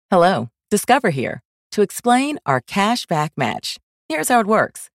Hello, Discover here to explain our cash back match. Here's how it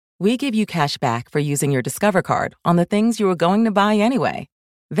works. We give you cash back for using your Discover card on the things you were going to buy anyway.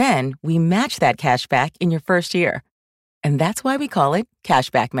 Then we match that cash back in your first year. And that's why we call it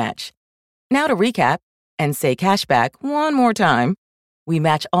Cashback Match. Now to recap and say cashback one more time. We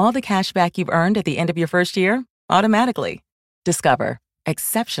match all the cash back you've earned at the end of your first year automatically. Discover.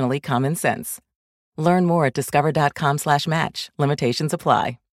 Exceptionally common sense. Learn more at discover.com/match. Limitations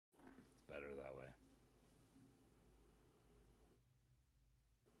apply. Better that way.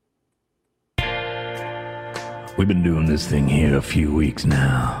 We've been doing this thing here a few weeks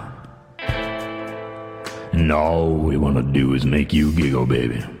now. And all we want to do is make you giggle,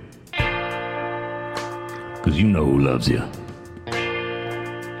 baby. 'Cause you know who loves you.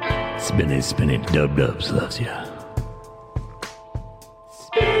 Spinny, spinny, dub-dubs loves you.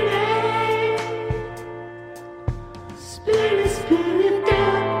 Spinny, spinny, spinny,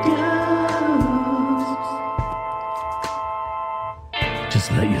 dub-dubs.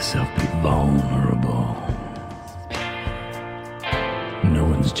 Just let yourself be vulnerable. No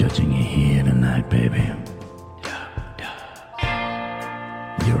one's judging you here tonight, baby.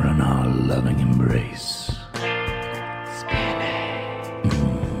 You're in our loving embrace.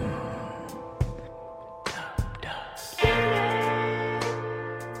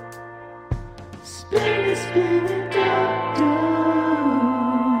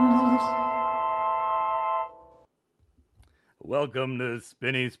 Welcome to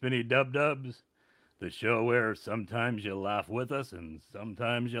Spinny Spinny Dub Dubs, the show where sometimes you laugh with us and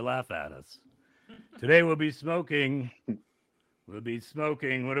sometimes you laugh at us. Today we'll be smoking. What are we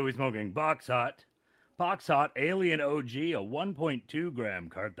smoking? Boxhot Alien OG, a 1.2 gram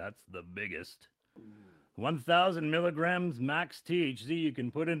cart. That's the biggest. 1,000 milligrams max THC you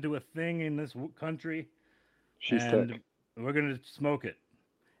can put into a thing in this country. She's and thick. We're going to smoke it.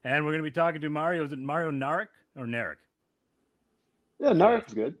 And we're going to be talking to Mario. Is it Mario Narek or Narek? Yeah,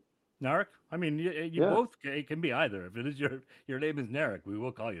 Narek's good. Narek? I mean, you both, it can be either. If it is your name is Narek, we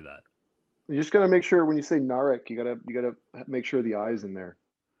will call you that. You just gotta make sure when you say Narek, you gotta make sure the I's in there.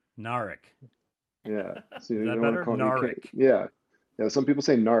 Narek. Yeah. So Is that better? Narek. Yeah. Some people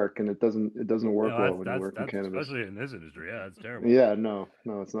say narc, and it doesn't work well when you work in cannabis. Especially in this industry. Yeah, it's terrible. Yeah, no,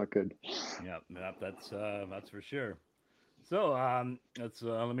 it's not good. Yeah, that's for sure. So let's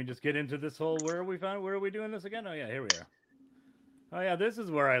let me just get into this whole. Where are we doing this again? Oh yeah, here we are. Oh yeah, this is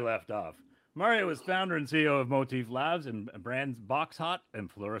where I left off. Mario is founder and CEO of Motif Labs and brands Boxhot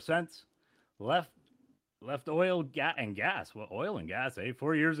and Fluorescence. Left oil and gas. Well, oil and gas,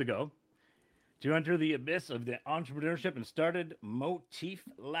 4 years ago, to enter the abyss of the entrepreneurship and started Motif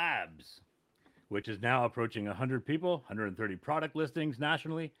Labs, which is now approaching 100 people, 130 product listings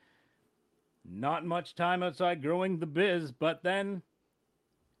nationally. Not much time outside growing the biz, but then,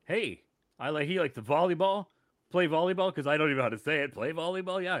 hey, he likes the volleyball. Play volleyball, because I don't even know how to say it. Play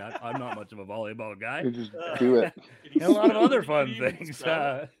volleyball? Yeah, I'm not much of a volleyball guy. You just do it. And a lot of other fun things.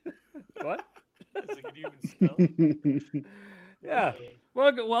 What? Can you even spell? Yeah.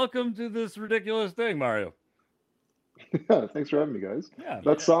 Welcome to this ridiculous thing, Mario. Yeah, thanks for having me, guys. Yeah.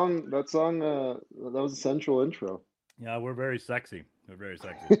 That song, that was a sensual intro. Yeah, we're very sexy.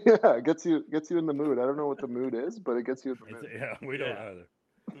 Yeah, it gets you in the mood. I don't know what the mood is, but it gets you in the mood. Yeah, we don't either.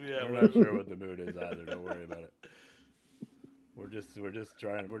 Yeah, we're not sure what the mood is either. Don't worry about it. We're just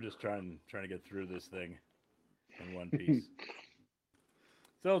trying to get through this thing in one piece.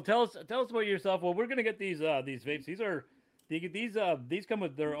 So tell us about yourself. Well, we're gonna get these vapes. These come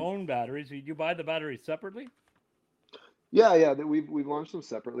with their own batteries. You buy the batteries separately? Yeah. We've launched them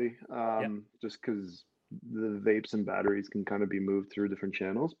separately, just because the vapes and batteries can kind of be moved through different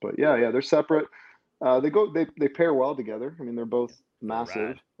channels. But yeah, they're separate. They pair well together. I mean, they're both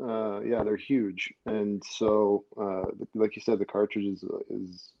massive. They're huge, and so like you said, the cartridge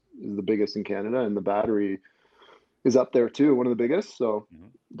is the biggest in Canada, and the battery is up there too, one of the biggest. So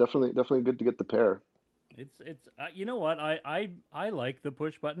definitely good to get the pair. It's you know what, I like the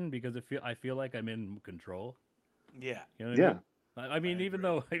push button because I feel like I'm in control. Yeah. You know what I mean? Even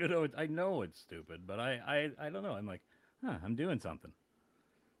though I know it's stupid, but I don't know. I'm like, I'm doing something.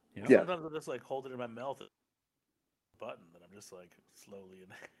 You know? Yeah. Sometimes I just like hold it in my mouth, button that I'm just like slowly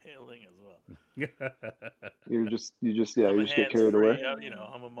inhaling as well. you just get carried away.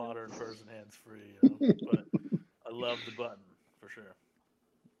 I'm a modern person, hands free. But I love the button for sure.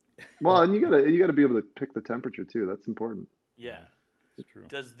 Well, and you gotta be able to pick the temperature too. That's important. Yeah, it's true.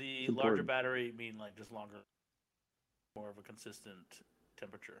 Does the larger battery mean like just longer, more of a consistent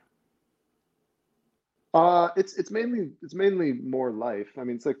temperature? It's mainly more life. I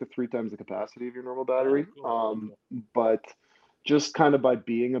mean, it's like the 3 times the capacity of your normal battery. Cool. But just kind of by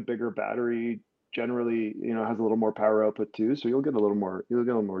being a bigger battery, generally, has a little more power output too. So you'll get a little more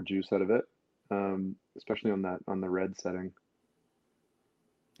juice out of it, especially on the red setting.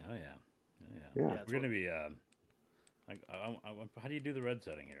 Oh yeah, Yeah. We're gonna be. How do you do the red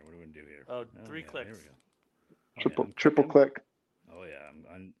setting here? What are we gonna do here? Oh, 3 clicks. Here we go. Triple click. Oh yeah,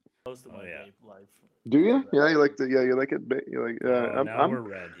 I'm Most of my vape life. Do you? Yeah, you like it. You like. now we're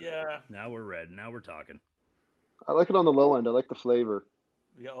red. Yeah. Now we're red. Now we're talking. I like it on the low end. I like the flavor.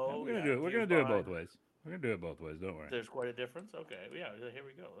 Yeah. We're gonna do it. We're gonna do it both ways. We're gonna do it both ways. Don't worry. There's quite a difference. Okay. Yeah. Here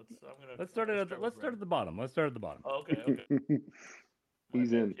we go. Let's start at the bottom. Let's start at the bottom. Oh, okay.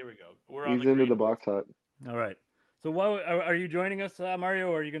 He's in. Here we go. We're on He's into the Boxhot. All right. So, are you joining us, Mario,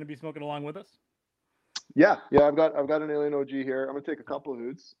 or are you going to be smoking along with us? Yeah. I've got an Alien OG here. I'm gonna take a couple of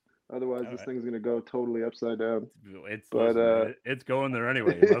hoots. Otherwise, this thing's gonna go totally upside down. It's going there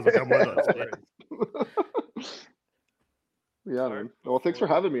anyway. You might as well come with us. Yeah, man. Well, thanks for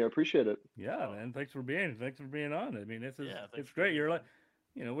having me. I appreciate it. Yeah, man. Thanks for being on. I mean, it's great. You're like,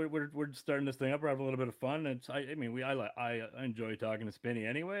 we're starting this thing up. We're having a little bit of fun. I enjoy talking to Spinny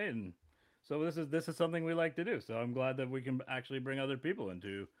anyway, and so this is something we like to do. So I'm glad that we can actually bring other people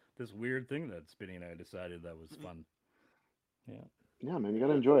into this weird thing that Spinny and I decided that was fun. Yeah. Yeah, man, you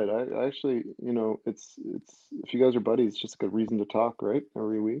gotta enjoy it. I actually, it's if you guys are buddies, it's just a good reason to talk, right?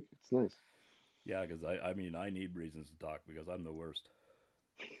 Every week, it's nice. Yeah, because I need reasons to talk because I'm the worst.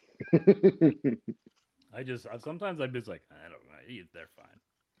 Sometimes I'm just like, I don't know, they're fine.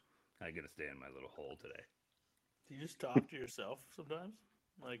 I gotta stay in my little hole today. Do you just talk to yourself sometimes?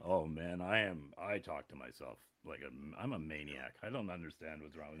 Like, oh man, I talk to myself like I'm a maniac. I don't understand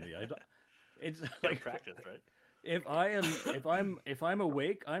what's wrong with me. It's like practice, right? If I'm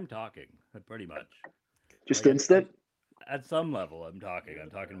awake, I'm talking pretty much. Just instant. At some level, I'm talking.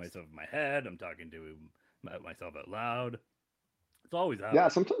 I'm talking to myself in my head. I'm talking to myself out loud. It's always happening. Yeah,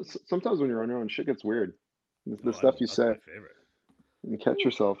 sometimes when you're on your own, shit gets weird. The stuff you say. My favorite. You catch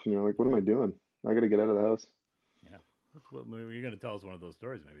yourself, and you're like, "What am I doing? I got to get out of the house." Yeah, you're gonna tell us one of those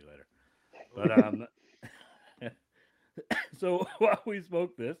stories maybe later. But so while we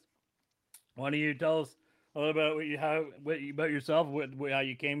smoke this, why don't you tell us a little about yourself, how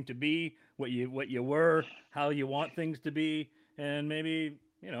you came to be, what you were, how you want things to be, and maybe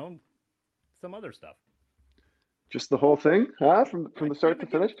some other stuff. Just the whole thing, huh? From the start to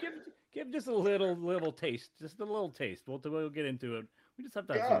finish. Give just a little taste, We'll get into it. We just have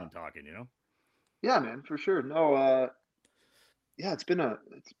to have someone talking, Yeah, man, for sure. No, yeah, it's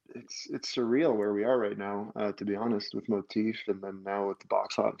surreal where we are right now, to be honest, with Motif, and then now with the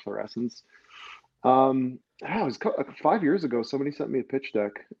Boxhot and Fluorescence. It was 5 years ago. Somebody sent me a pitch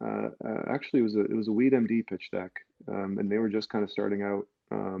deck. Actually, it was a Weed MD pitch deck, and they were just kind of starting out,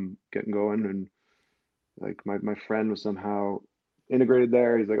 getting going, and like my friend was somehow integrated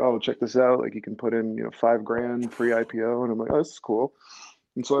there. He's like, "Oh, check this out! Like you can put in $5,000 pre-IPO," and I'm like, "Oh, this is cool."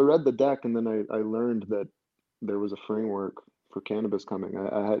 And so I read the deck, and then I learned that there was a framework for cannabis coming.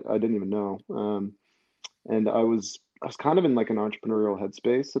 I didn't even know, and I was kind of in like an entrepreneurial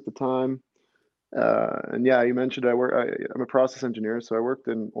headspace at the time. And yeah, you mentioned I'm a process engineer, so I worked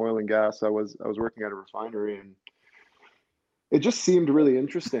in oil and gas. I was working at a refinery, and it just seemed really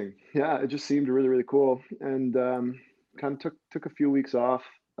interesting. Yeah, it just seemed really, really cool. And kind of took a few weeks off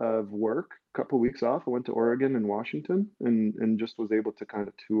of work, a couple of weeks off. I went to Oregon and Washington, and just was able to kind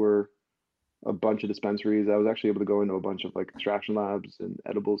of tour a bunch of dispensaries. I was actually able to go into a bunch of like extraction labs and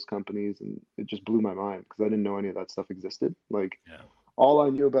edibles companies, and it just blew my mind because I didn't know any of that stuff existed. Like, all I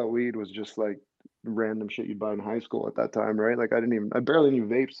knew about weed was just like random shit you'd buy in high school at that time, right? Like I barely knew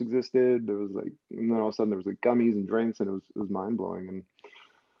vapes existed. There was like, and then all of a sudden there was like gummies and drinks, and it was mind blowing. And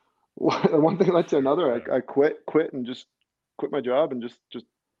one thing led to another. I quit and just quit my job and just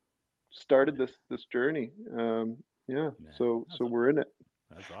started this journey. Yeah. So we're in it.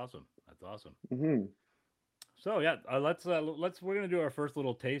 That's awesome. Mm-hmm. So yeah, we're gonna do our first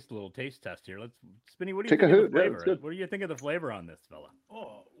little taste test here. Spinny, what do you Take think a of the hoot. flavor? Yeah, what do you think of the flavor on this fella?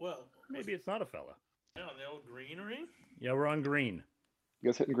 Oh well, maybe it's not a fella. Yeah, on the old greenery. Yeah, we're on green. You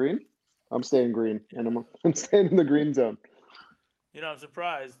guys hitting green? I'm staying green, and I'm staying in the green zone. I'm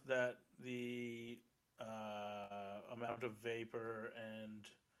surprised that the amount of vapor and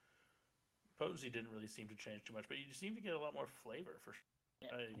potency didn't really seem to change too much, but you seem to get a lot more flavor for sure.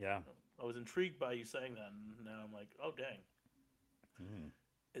 I was intrigued by you saying that, and now I'm like, oh dang.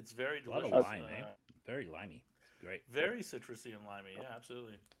 It's very delicious. A lot of lime, very limey. Great. Very citrusy and limey. Yeah,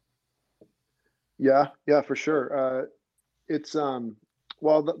 absolutely. Yeah, for sure. It's well,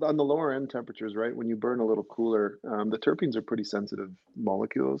 on the lower end temperatures, right? When you burn a little cooler, the terpenes are pretty sensitive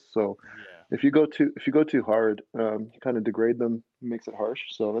molecules. So If you go too hard, you kind of degrade them, makes it harsh.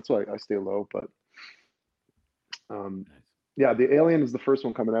 So that's why I stay low. But Nice. yeah, the Alien is the first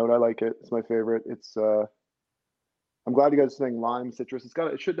one coming out. I like it. It's my favorite. It's I'm glad you guys are saying lime citrus.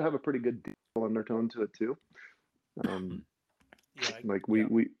 It should have a pretty good diesel undertone to it too. Yeah, Like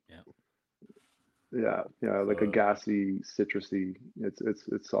Yeah. like a So- gassy, citrusy.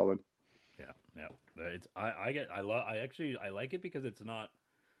 It's solid. Yeah. But it's I like it because it's not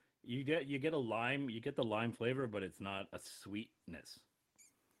you get a lime, you get the lime flavor, but it's not a sweetness.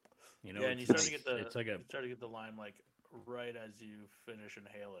 You know, yeah, and you it's start to like- get the it's like a you start to get the lime like right as you finish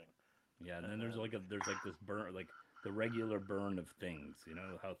inhaling. yeah, and then there's like this burn, like the regular burn of things. You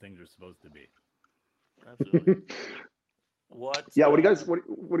know how things are supposed to be. Absolutely. What? Yeah, what do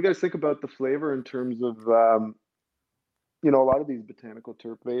you guys think about the flavor in terms of a lot of these botanical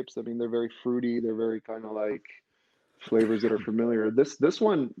terp vapes? I mean, they're very fruity. They're very kind of like flavors that are familiar. This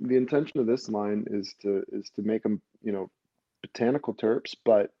one, the intention of this line is to make them, botanical terps,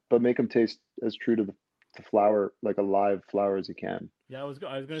 but make them taste as true to the flower, like a live flower as you can. Yeah, I was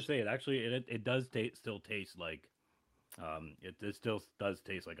gonna say it does still taste like it still does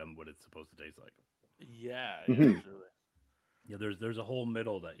taste like what it's supposed to taste like. Yeah, Mhm. absolutely. Yeah, there's a whole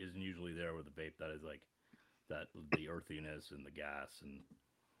middle that isn't usually there with the vape that is like that the earthiness and the gas and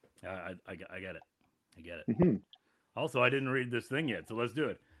I get it. I get it. hmm Also, I didn't read this thing yet, so let's do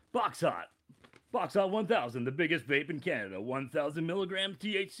it. Boxhot 1000, the biggest vape in Canada, 1,000 milligrams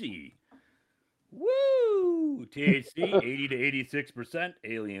THC. Woo! THC 80 to 86%,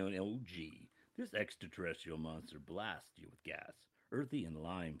 Alien OG. This extraterrestrial monster blasts you with gas, earthy and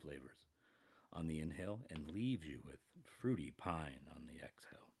lime flavors on the inhale and leaves you with fruity pine on the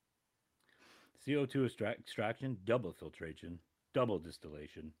exhale. CO2 extraction, double filtration, double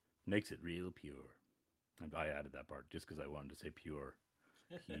distillation, makes it real pure. And I added that part just because I wanted to say pure.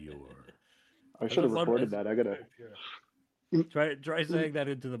 Pure. I should have love- recorded that. I gotta. Very pure. Try saying that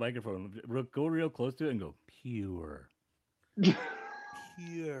into the microphone. Go real close to it and go pure.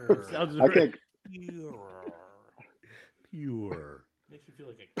 Pure. Sounds I can't. Pure. pure. Makes you feel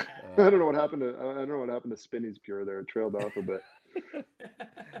like a cat. I don't know what happened to. I don't know what happened to Spinny's Pure there. It trailed off a bit.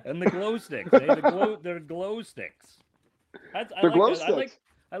 And the glow sticks. They're glow sticks. They're glow sticks.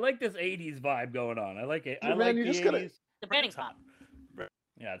 I like this '80s vibe going on. I like it. I Man, like you the just gotta- '80s. The branding's hot.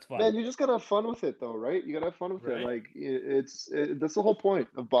 Yeah, it's fun. Man, you just gotta have fun with it, though, right? You gotta have fun with Right. it. Like that's the whole point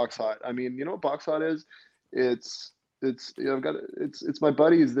of Boxhot. I mean, you know what Boxhot is? It's it's my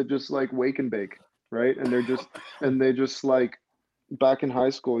buddies that just like wake and bake, right? And they just like back in high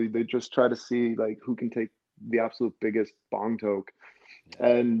school, they just try to see like who can take the absolute biggest bong toke. Yeah.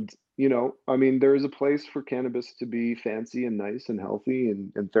 And I mean, there is a place for cannabis to be fancy and nice and healthy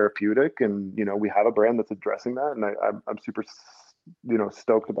and therapeutic, and we have a brand that's addressing that, and I'm super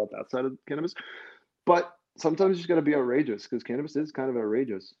stoked about that side of cannabis. But sometimes you just got to be outrageous because cannabis is kind of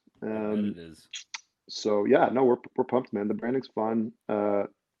outrageous. I bet it is. So yeah, no, we're pumped, man. The branding's fun. Yeah,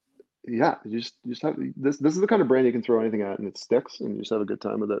 you just have this. This is the kind of brand you can throw anything at and it sticks, and you just have a good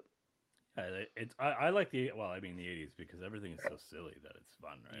time with it. I like the '80s because everything is so silly that it's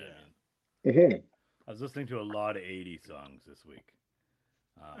fun, right? Yeah. I mean, I was listening to a lot of '80s songs this week.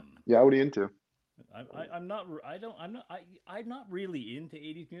 Yeah, what are you into? I'm not really into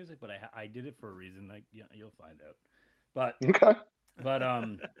 '80s music, but I did it for a reason. Like you'll find out. But Okay,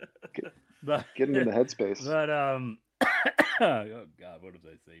 but getting in the headspace. But oh God, what was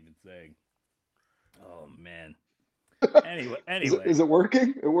I even saying? Oh man. Anyway, Is it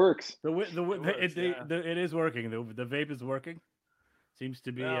working? It works. It is working. The vape is working. Seems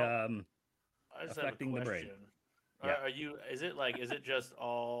to be Now, I just have a affecting the brain. question. Yeah. Are you? Is it just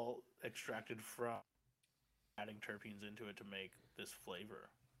all extracted from adding terpenes into it to make this flavor,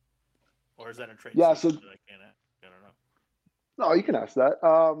 or is that a trade? Yeah, secret that I don't know. No, you can ask that.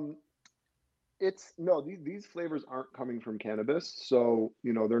 These flavors aren't coming from cannabis, so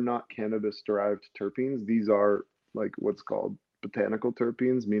they're not cannabis derived terpenes. These are like what's called botanical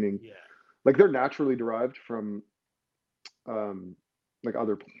terpenes, meaning Yeah. like they're naturally derived from like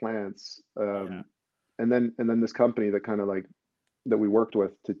other plants. Yeah. And then this company that kind of like that we worked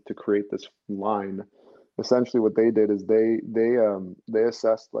with to create this line, essentially what they did is they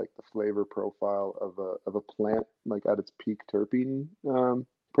assessed like the flavor profile of a plant like at its peak terpene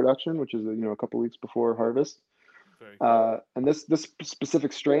production, which is a couple weeks before harvest. Very cool. And this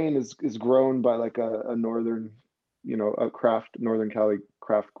specific strain is grown by like a northern, a Northern Cali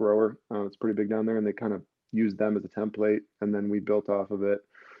craft grower. It's pretty big down there, and they kind of used them as a template, and then we built off of it.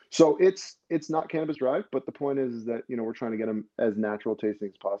 So it's not cannabis derived, but the point is that we're trying to get them as natural tasting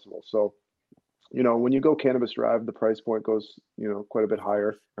as possible. So when you go cannabis drive, the price point goes, quite a bit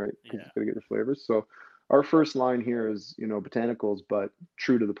higher, right? Because Yeah. you got to get your flavors. So our first line here is, botanicals, but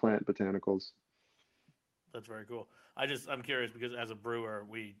true to the plant botanicals. That's very cool. I'm curious because as a brewer,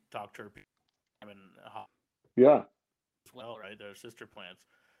 we talk terpene and hop Yeah, as well, right? They're sister plants.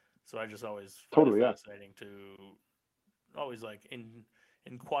 So I just always find it totally. Yeah. fascinating to always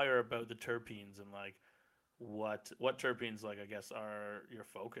inquire about the terpenes and like what terpenes like I guess are your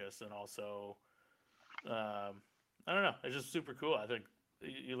focus, and also I don't know, it's just super cool. I think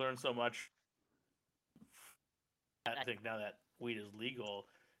you learn so much. I think now that weed is legal,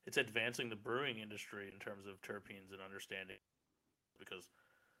 it's advancing the brewing industry in terms of terpenes and understanding, because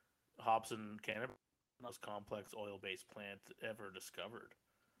hops and cannabis are the most complex oil-based plant ever discovered.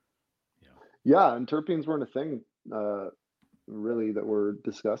 Yeah, and terpenes weren't a thing, really, that were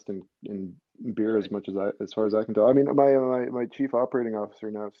discussed in beer Right. as far as I can tell. I mean, my chief operating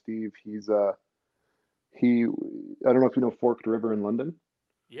officer now, Steve. I don't know if you know Forked River in London.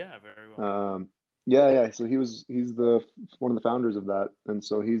 Yeah, very well. Yeah. So he's one of the founders of that, and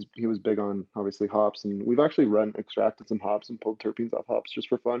so he was big on obviously hops, and we've actually extracted some hops and pulled terpenes off hops just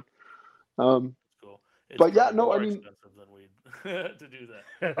for fun. That's cool. It's But yeah, probably no, I more mean, expensive than weed to do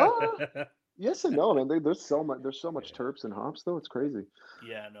that. yes and no, man. There's so much terps and hops though. It's crazy.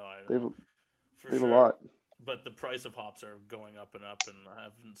 Yeah, no, I They have know for they have a sure. lot. But the price of hops are going up and up, and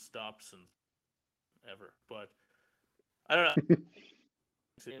haven't stopped since ever. But I don't know.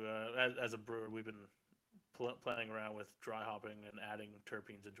 As a brewer, we've been playing around with dry hopping and adding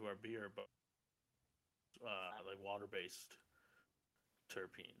terpenes into our beer, but like water-based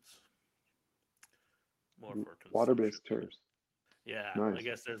terpenes, more for consumption. Water-based terps. Yeah, I Nice.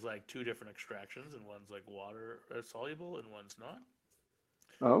 guess there's like two different extractions, and one's like water soluble, and one's not.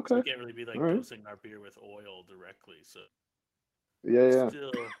 Oh, So we okay. can't really be like All right. dosing our beer with oil directly. So Yeah.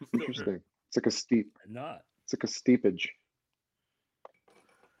 still Interesting. It's like a steep. Not. It's like a steepage.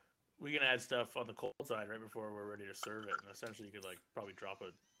 we can add stuff on the cold side right before we're ready to serve it, and essentially you could like probably drop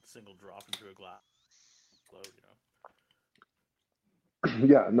a single drop into a glass load,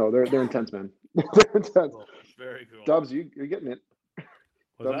 Yeah, no, they're intense, man. They're intense. Cool. Very cool. Dubs, you're getting it.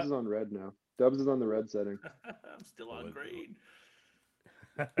 What's Dubs that? is on red now. Dubs is on the red setting. I'm still on green.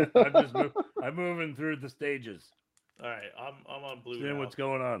 I'm moving through the stages. All right, I'm on blue Seeing now. what's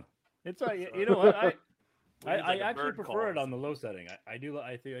going on. It's you know what I Like a actually bird prefer it calls. on the low setting. I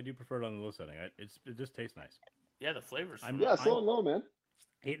think I do prefer it on the low setting. It just tastes nice. Yeah, the flavors. Yeah, slow and low, man.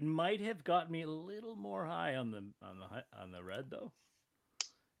 It might have got me a little more high on the red though,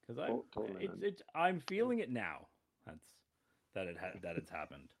 because Totally, man. I'm feeling it now. That it's happened.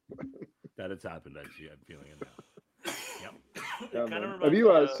 That it's happened. Actually, I'm feeling it now. Yep. It Yeah, kind of man. reminds Have me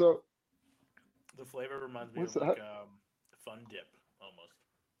you of, so the flavor reminds me what's of that? like Fun Dip almost.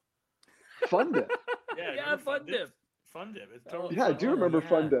 Fun Dip? Yeah, Yeah, remember Fun Dip. Fun Dip. It's totally Yeah, I Fun do Dip. remember yeah.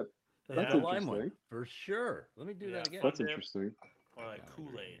 Fun Dip. That's That's the lime one interesting. for sure. Let me do Yeah, that again. That's Fun Dip. interesting. Or like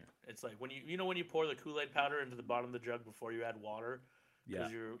Kool-Aid. It's like when when you pour the Kool-Aid powder into the bottom of the jug before you add water, Yeah.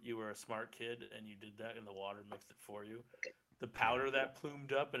 because you were a smart kid and you did that and the water mixed it for you. The powder that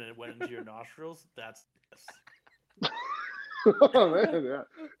plumed up and it went into your nostrils, that's this. Oh man, yeah.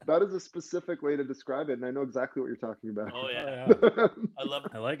 That is a specific way to describe it, and I know exactly what you're talking about. Oh yeah. yeah. I love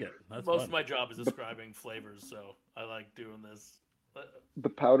I like it. That's most fun. of my job is describing flavors, so I like doing this. The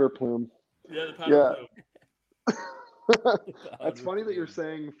powder plume. Yeah, the powder plume. It's funny that you're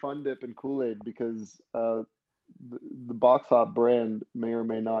saying Fun Dip and Kool-Aid because the Boxhot brand may or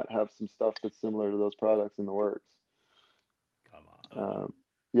may not have some stuff that's similar to those products in the works. Come on.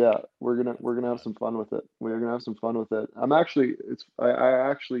 Yeah, we're gonna have some fun with it. We're gonna have some fun with it. I actually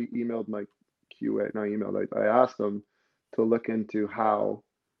emailed my QA, not emailed. I asked them to look into how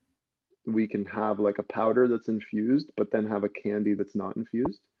we can have like a powder that's infused, but then have a candy that's not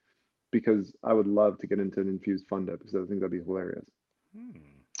infused. Because I would love to get into an infused Fun Dip because I think that'd be hilarious.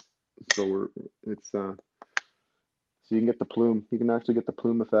 So so you can get the plume. You can actually get the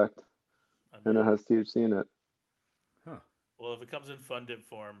plume effect, and it has THC in it. Huh. Well, if it comes in Fun Dip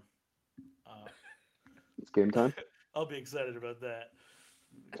form, It's game time. I'll be excited about that.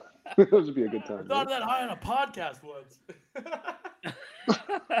 That would be a good time. Not Right? that high on a podcast once.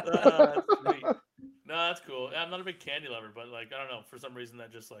 That's sweet. No, that's cool. I'm not a big candy lover, but like I don't know, for some reason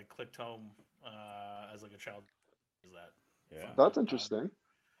that just like clicked home as like a child. Is that? Yeah. That's interesting.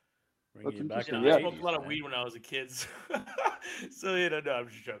 Bring That's you back interesting. to the I Yeah. smoked a lot of 80s, weed when I was a kid, so, so no, I'm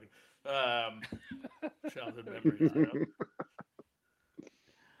just joking. Childhood memories.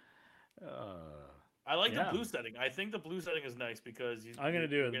 I like the blue setting. I think the blue setting is nice because I'm gonna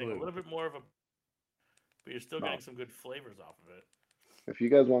do it getting blue. a little bit more of a, but you're still getting some good flavors off of it. If you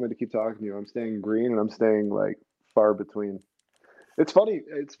guys want me to keep talking to you, I'm staying green and I'm staying like far between. It's funny.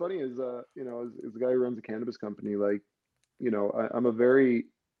 It's funny as as the guy who runs a cannabis company, like, I'm a very,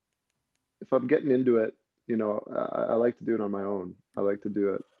 if I'm getting into it, I like to do it on my own. I like to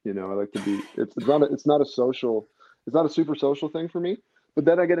do it. I like to be. It's not a social. It's not a super social thing for me. But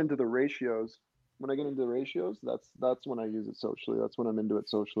then I get into the ratios. When I get into the ratios, that's when I use it socially. That's when I'm into it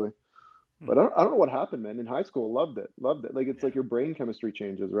socially. But I don't know what happened, man. In high school, loved it. Loved it. Like it's like your brain chemistry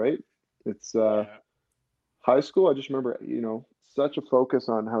changes, right? It's high school. I just remember, such a focus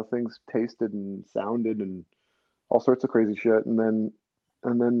on how things tasted and sounded and all sorts of crazy shit, and then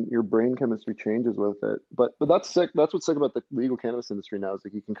your brain chemistry changes with it. But that's sick. That's what's sick about the legal cannabis industry now is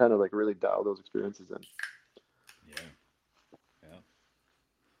like you can kind of like really dial those experiences in. Yeah, yeah.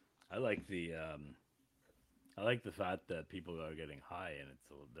 I like the I like the fact that people are getting high and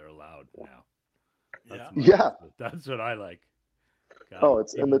they're allowed now. Yeah. That's what I like. God, Oh,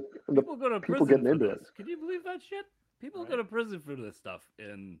 it's people, and the people go to people prison getting for into this. it. Can you believe that shit? People go to prison for this stuff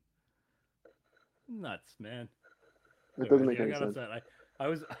and nuts, man. It Sorry, doesn't make I any gotta sense. say, I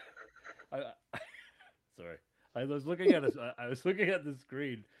was, sorry. I was looking at I was looking at the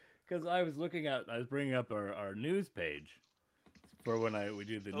screen because I was bringing up our news page for when we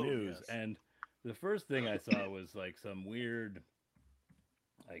do the news, Yes. and the first thing I saw was like some weird,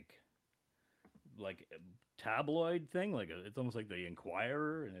 like, like tabloid thing. It's almost like the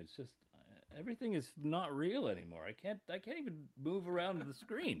Inquirer, and it's just everything is not real anymore. I can't even move around the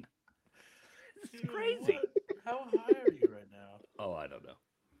screen. It's Dude, crazy. what? How high are you right now? Oh, I don't know.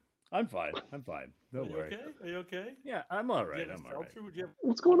 I'm fine. I'm fine. Are Don't you worry. okay? Are you okay? Yeah, I'm all Do you right. have I'm a all right. seltzer? Would you have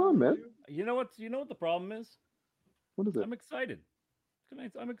What's going water on, with man? you? You know what the problem is? What is it? I'm excited.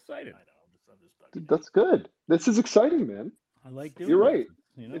 I'm excited. I know. I'm just Dude, bugging you. that's good. This is exciting, man. I like You're doing this. right.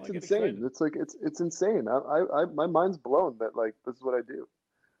 You know, It's I get insane. excited. It's like it's insane. My mind's blown that like this is what I do.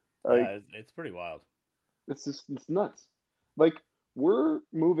 Like Yeah, it's pretty wild. it's nuts. Like we're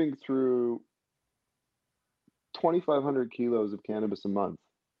moving through 2,500 kilos of cannabis a month,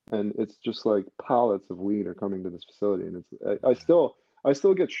 and it's just like pallets of weed are coming to this facility, and I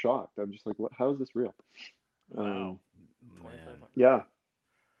still get shocked. I'm just like, what? How is this real? Wow. Man, 2,500. Yeah,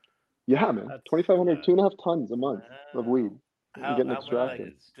 yeah, man. that's 2,500, 2.5 tons a month of weed Wow. getting How that like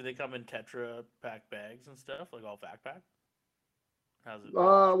extracted. is. do they come in Tetra pack bags and stuff like all backpack? How's it?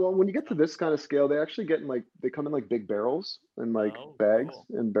 Well, when you get to this kind of scale, they actually get in like they come in like big barrels and like Oh, bags cool.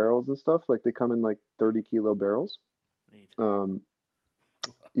 and barrels and stuff. Like they come in like 30-kilo barrels. Neat. Um,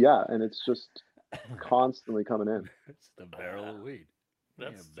 yeah, and it's just constantly coming in. It's the barrel of weed. Yeah,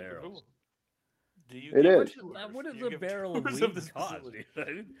 That's super barrels. cool. Do you It give is. tours? What Do does you a give barrel of tours weed this cost? facility?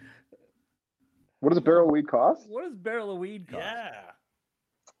 What does a barrel of weed cost? What does barrel of weed cost? Yeah.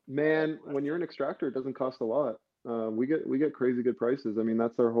 Man, when you're an extractor, it doesn't cost a lot. We get crazy good prices. I mean,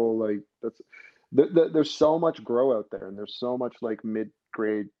 that's our whole like there's so much grow out there, and there's so much like mid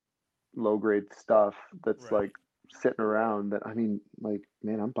grade, low grade stuff that's like Right. sitting around that I mean, like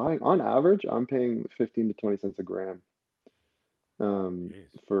man, I'm buying on average, I'm paying 15 to 20 cents a gram. Jeez.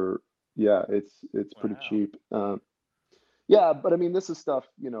 For yeah, it's pretty Wow. cheap. Yeah, but I mean, this is stuff,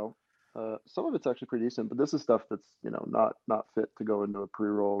 some of it's actually pretty decent, but this is stuff that's, not fit to go into a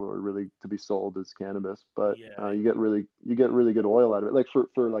pre-roll or really to be sold as cannabis. But Yeah. you get really good oil out of it, like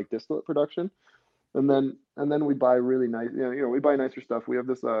for like distillate production. And then we buy really nice, we buy nicer stuff. We have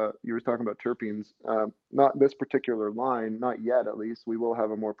this, you were talking about terpenes, not this particular line, not yet at least. We will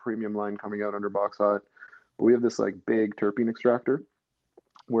have a more premium line coming out under Boxhot, but we have this like big terpene extractor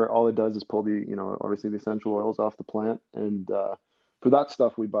where all it does is pull obviously the essential oils off the plant. And for that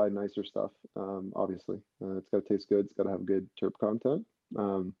stuff, we buy nicer stuff. Obviously, it's got to taste good. It's got to have good terp content.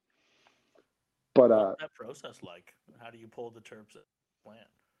 But What's that process like? How do you pull the terps at the plant?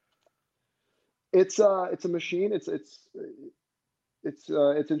 it's a machine. It's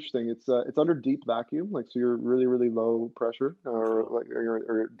interesting. It's under deep vacuum, like so you're really really low pressure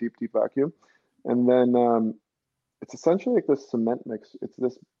or deep vacuum, and then it's essentially like this cement mix. It's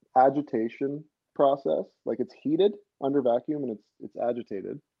this agitation process. Like it's heated under vacuum and it's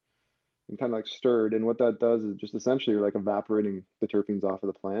agitated and kind of like stirred. And what that does is just essentially you're like evaporating the terpenes off of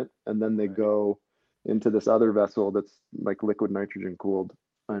the plant, and then they Right. go into this other vessel that's like liquid nitrogen cooled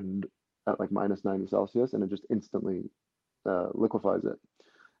and at like minus 90 Celsius, and it just instantly liquefies it.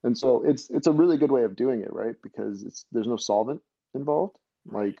 And so it's a really good way of doing it, right? Because there's no solvent involved,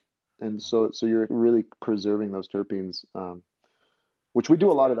 Right. like, and so you're really preserving those terpenes, which we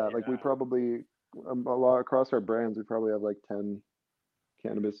do a lot of that. Like we Yeah. probably a lot across our brands, we probably have like 10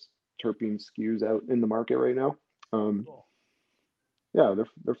 cannabis terpene SKUs out in the market right now. Cool. Yeah,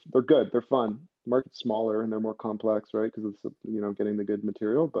 they're good. They're fun. The market's smaller and they're more complex, right? Because it's getting the good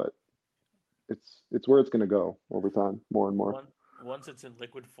material, but it's where it's going to go over time, more and more. Once it's in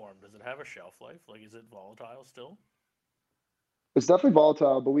liquid form, does it have a shelf life? Like, is it volatile still? It's definitely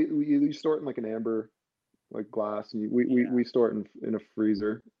volatile, but we store it in like an amber like glass, and Yeah, we store it in a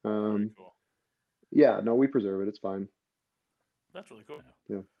freezer. very cool. Yeah, no, we preserve it. It's fine. That's really cool.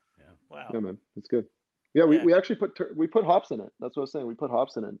 Yeah, Yeah. Wow. yeah, man, it's good. Yeah, Yeah. we actually put hops in it. That's what I was saying. We put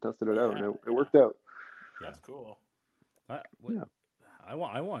hops in it and tested it out, and it worked out. That's cool. Yeah. I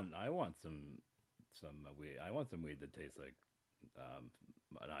want some weed. I want some weed that tastes like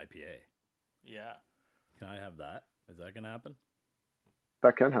an IPA. Yeah. Can I have that? Is that gonna happen?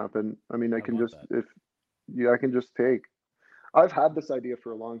 That can happen. I mean, I I can want just that. I can just take. I've had this idea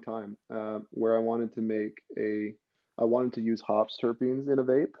for a long time, where I wanted to use hops terpenes in a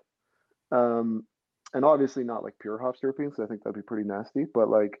vape, um, and obviously not like pure hops terpenes. I think that'd be pretty nasty, but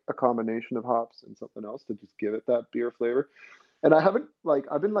like a combination of hops and something else to just give it that beer flavor. And I've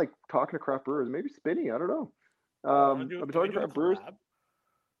been like talking to craft brewers, maybe Spinny, I don't know. Want to I've do? been Can we talking to do a craft brewers. collab?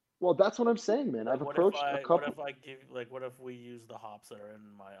 Well, that's what I'm saying, man. I've Like, what if approached a I couple. give what if we use the hops that are in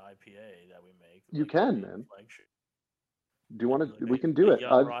my IPA that we make? You Like, to can, be man. flagship. Do you Like, want like to? We can do a it.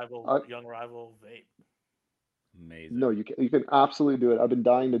 I young rival vape. Amazing. No, you can absolutely do it. I've been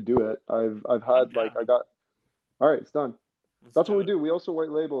dying to do it. I've I'm had like down. I got. All right, it's done. Let's That's do what we it. do. We also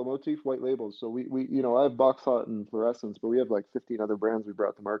white label, Motif white labels. So we I have Boxhot and Fluorescence, but we have like 15 other brands we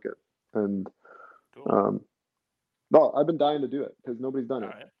brought to market. And Cool. um, no, I've been dying to do it because nobody's done All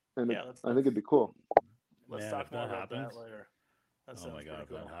it, right. and Yeah. I think it'd be cool. Let's Man, talk if more that about happens, that later. That oh sounds my god, pretty if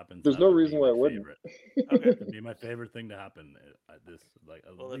that cool. happens, There's that no would reason be why my I wouldn't. favorite. Okay. It'd be my favorite thing to happen. This like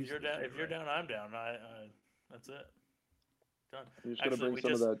at Well, if least you're this down, year, right? I'm down. That's it. Done. You just gotta Actually,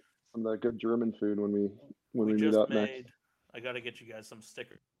 bring some of that good German food when we we meet just up next. made. I got to get you guys some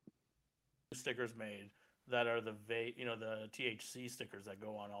stickers made that are the vape, the THC stickers that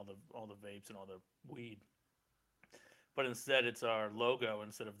go on all the vapes and all the weed. But instead, it's our logo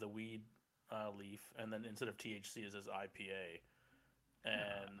instead of the weed leaf, and then instead of THC is this IPA,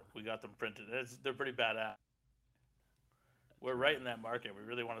 and we got them printed. They're pretty badass. We're right in that market. We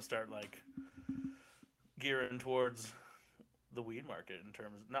really want to start like gearing towards the weed market in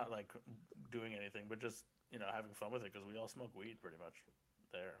terms not like doing anything, but just having fun with it because we all smoke weed pretty much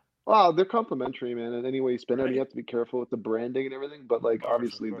there. Wow, they're complimentary, man. And any way you spin it, I mean, you Right? have to be careful with the branding and everything. But like, Of course, of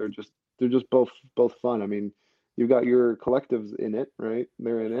obviously, course. they're just both fun. I mean, you've got your collectives in it, right?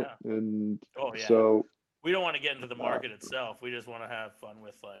 They're in it, Yeah. and Oh yeah. so We don't want to get into the uh, market itself. We just want to have fun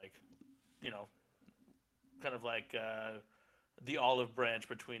with like, you know, kind of like the olive branch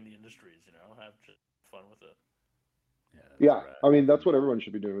between the industries. Have just fun with it. Yeah, that's yeah. rad. I mean, That's that's what amazing. everyone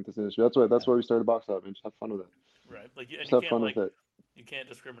should be doing with this industry. That's Yeah, why we started Boxhot, man. Just have fun with it. Right. Like, and Just have fun with it. you can't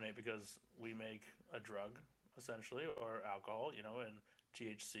discriminate because we make a drug essentially or alcohol. And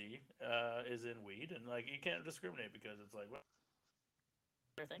THC is in weed, and like you can't discriminate because it's like well,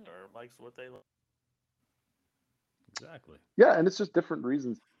 everything or likes what they like. exactly. Yeah, and it's just different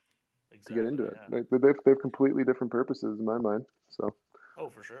reasons to get Exactly. into it. Yeah. Like they've completely different purposes in my mind. So Oh,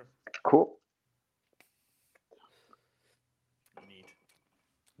 for sure. cool. Neat.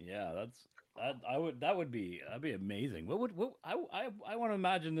 Yeah, that'd be amazing. I want to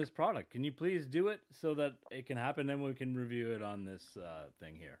imagine this product. Can you please do it so that it can happen and we can review it on this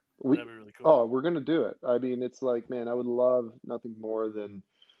thing here? We That'd be really Oh, cool. we're gonna do it. I mean, it's like, man, I would love nothing more than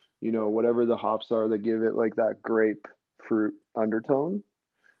whatever the hops are that give it like that grapefruit undertone,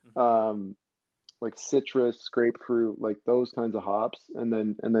 Mm-hmm. like citrus, grapefruit, like those kinds of hops, and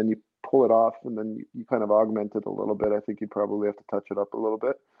then you pull it off, and then you kind of augment it a little bit. I think you probably have to touch it up a little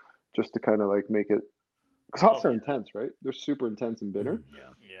bit just to kind of like make it, because Oh hops are yeah. intense, right? They're super intense and bitter. Yeah.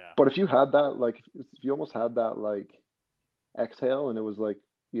 Yeah. But if you had that, like, if you almost had that like exhale, and it was like,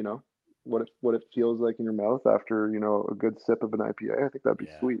 you know, what it feels like in your mouth after a good sip of an IPA, I think that'd be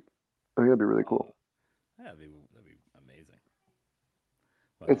Yeah. sweet. I think that'd be really Oh, cool. that'd be amazing.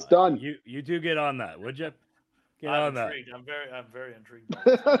 It's Well, done. you do get on that, would you? Get I'm on that. intrigued. I'm very intrigued by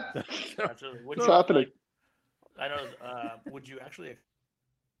this. So, Absolutely. Would It's you happening. like? I know. Would you actually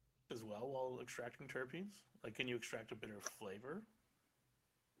as well while extracting terpenes? Like, can you extract a bitter flavor?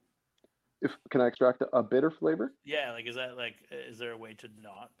 If Can I extract a bitter flavor? Yeah. Like, is there a way to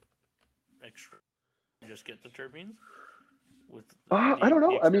not extract? Just get the terpenes with I don't the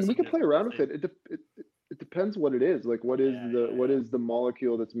know. I mean, we excessive can play around with distillation? it. It depends what it is. Like, Yeah. what Yeah. is the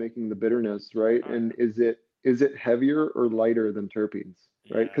molecule that's making the bitterness, right? All And right. is it heavier or lighter than terpenes,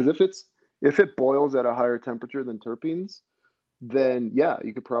 right? Yeah. Because if it boils at a higher temperature than terpenes, then yeah,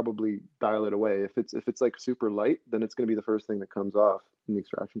 you could probably dial it away. If it's like super light, then it's going to be the first thing that comes off in the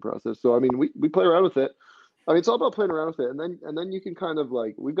extraction process. So I mean, we play around with it. I mean, it's all about playing around with it, and then you can kind of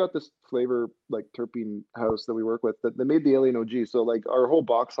like we've got this flavor like terpene house that we work with that they made the Alien OG. So like our whole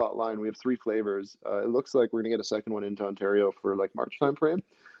Boxhot line, we have 3 flavors. It looks like we're gonna get a second one into Ontario for like March time frame.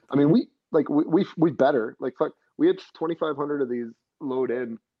 I mean, we better like fuck. We had 2,500 of these load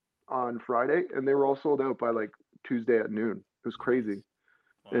in on Friday, and they were all sold out by like Tuesday at noon. It was crazy,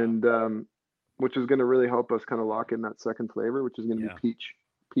 Wow. and which is going to really help us kind of lock in that second flavor, which is going to be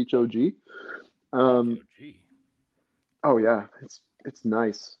peach OG. OG. Oh yeah, it's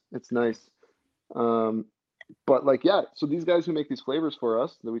nice. It's nice. But like yeah, so these guys who make these flavors for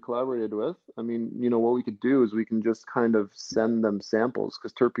us that we collaborated with, I mean, you know, what we could do is we can just kind of send them samples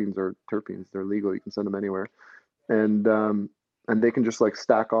because terpenes are terpenes. They're legal. You can send them anywhere, and they can just like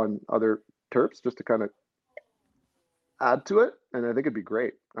stack on other terps just to kind of add to it, and I think it'd be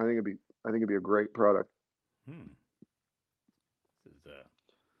great. I think it'd be a great product. This is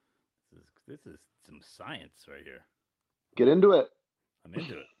this is some science right here. Get into it. I'm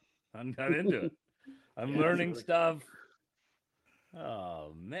into it. I'm into it. I'm learning really stuff.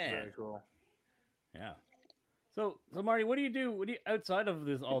 Oh man. Very cool. Yeah. So Marty, what do you do? What do you outside of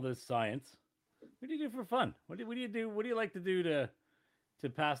all this science? What do you do for fun? What do you do? What do you like to do to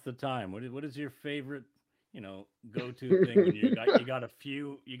pass the time? What is your favorite, go-to thing when you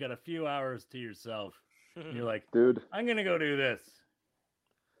got a few hours to yourself? And you're like, dude, I'm gonna go do this.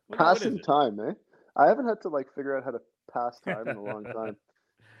 Passing time, eh? I haven't had to like figure out how to pass time in a long time.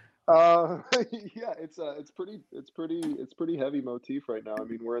 Yeah, it's pretty heavy motif right now. I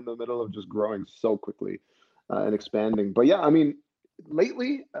mean, we're in the middle of just growing so quickly and expanding. But yeah, I mean,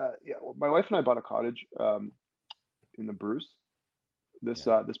 lately, well, my wife and I bought a cottage in the Bruce this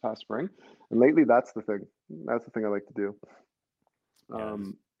past spring, and lately that's the thing. That's the thing I like to do. Just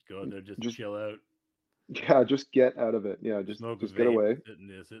go there, just chill out. Yeah, just get out of it. Yeah, just get away. Sit in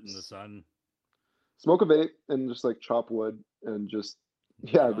the sun. Smoke a vape and just like chop wood and just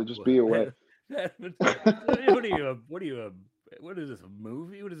be away. What is this, a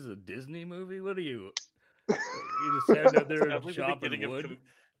movie? What is this, a Disney movie? What are you? You just stand out there and chopping wood.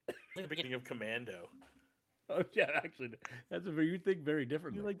 The beginning of Commando. Oh yeah, actually, you think very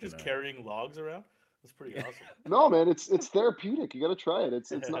differently. You like just carrying logs around? That's pretty awesome. No, man, it's therapeutic. You got to try it.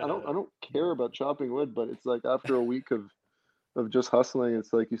 It's not. I don't care about chopping wood, but it's like after a week of just hustling,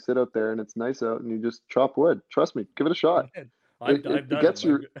 it's like you sit out there and it's nice out and you just chop wood. Trust me, give it a shot. It gets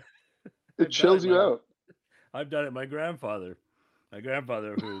you. It chills you out. I've done it. My grandfather,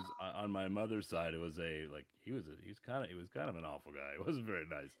 who's on my mother's side, he was kind of an awful guy. He wasn't very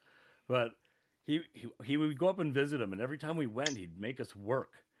nice, but he would go up and visit him, and every time we went, he'd make us work.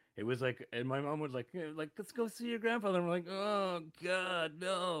 It was like, and my mom was like, let's go see your grandfather. And we're like, oh God,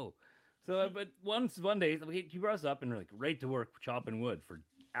 no. So, but one day he brought us up and we're like right to work chopping wood for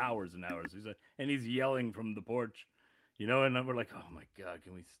hours and hours. He's yelling from the porch, and we're like, oh my God,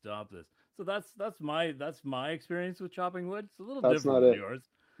 can we stop this? So that's my experience with chopping wood. It's a little different than yours.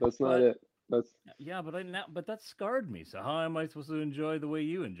 That's not it. Yeah, but that scarred me. So how am I supposed to enjoy the way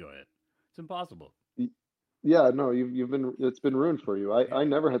you enjoy it? It's impossible. Yeah, no, it's been ruined for you. I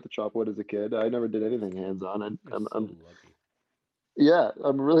never had to chop wood as a kid. I never did anything hands on. I'm lucky. Yeah,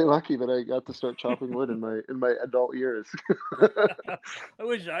 I'm really lucky that I got to start chopping wood in my adult years. I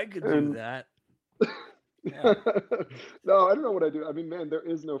wish I could do that. Yeah. No, I don't know what I do. I mean, man, there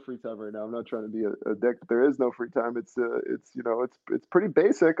is no free time right now. I'm not trying to be a dick, but there is no free time. It's pretty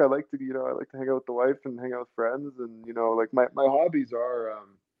basic. I like to hang out with the wife and hang out with friends, and like my hobbies are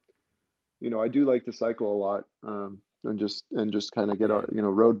I do like to cycle a lot, and just kind of get out,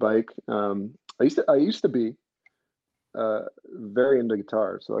 road bike. I used to be very into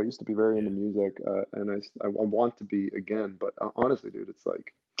guitar, so I used to be very into music, and I want to be again. But honestly, dude, it's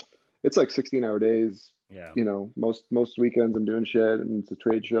like 16-hour days. Yeah. Most weekends I'm doing shit, and it's a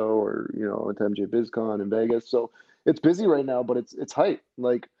trade show or at MJ BizCon in Vegas. So it's busy right now, but it's hype.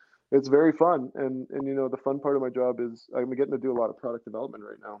 Like it's very fun, and the fun part of my job is I'm getting to do a lot of product development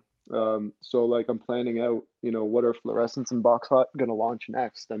right now. So like I'm planning out, what are Fluorescence and Boxhot gonna launch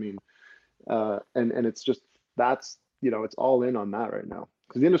next? I mean, and it's just that's it's all in on that right now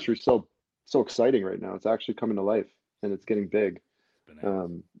because the industry is so exciting right now. It's actually coming to life and it's getting big.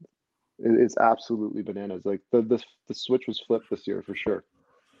 It's absolutely bananas. Like the switch was flipped this year for sure.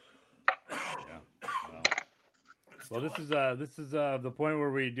 Yeah. Well, this is the point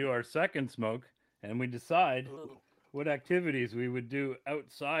where we do our second smoke and we decide what activities we would do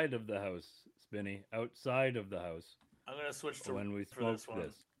outside of the house. Spinny, outside of the house. I'm gonna switch to when we for this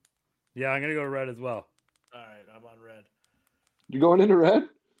one. Yeah, I'm gonna go red as well. All right, I'm on red. You going into red?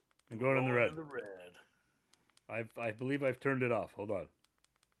 I'm going in the red. In the red. I believe I've turned it off. Hold on.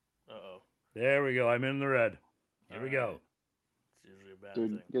 Uh-oh. There we go. I'm in the red. Here we go. It's usually a bad Dude,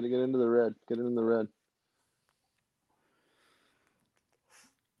 thing. gotta get into the red. Get it in the red.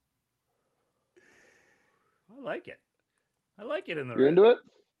 I like it. I like it in the You're red. into it?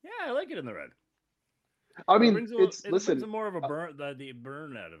 Yeah, I like it in the red. I mean, it brings more of a burn, the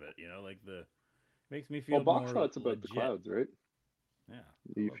burn out of it. You know, like makes me feel more Boxhot's about legit. the clouds, right? Yeah.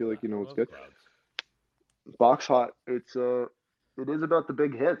 Do you feel like you know what's good? Clouds. Boxhot, it is about the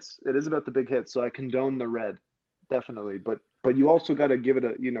big hits. It is about the big hits. So I condone the red, definitely. But you also got to give it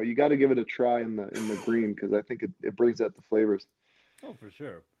you got to give it a try in the green because I think it brings out the flavors. Oh, for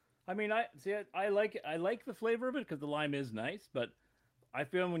sure. I mean, I like the flavor of it because the lime is nice, but I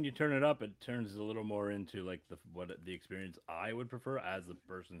feel when you turn it up, it turns a little more into like the experience I would prefer as a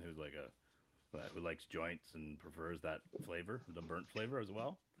person who's like who likes joints and prefers that flavor, the burnt flavor as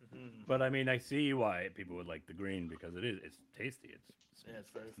well. Mm-hmm. But I mean, I see why people would like the green because it's tasty. It's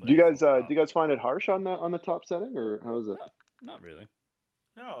very. Do you guys find it harsh on the top setting or how is it? No, not really.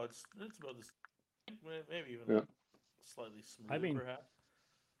 No, it's about this. Maybe even slightly smoother. I mean, perhaps.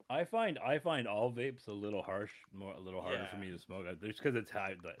 I find all vapes a little harsh, a little harder for me to smoke. Just because it's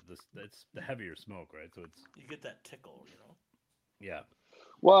high, it's the heavier smoke, right? So you get that tickle, you know. Yeah.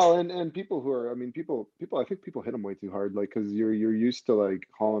 Well, and people who are, I mean, people, I think people hit them way too hard, like because you're used to like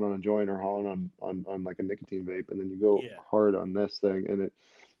hauling on a joint or hauling on like a nicotine vape, and then you go hard on this thing, and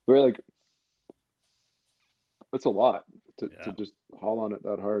we're like, it's a lot to just haul on it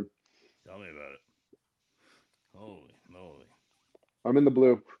that hard. Tell me about it. Holy moly. I'm in the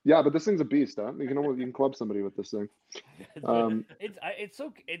blue. Yeah, but this thing's a beast, huh? You can club somebody with this thing. It's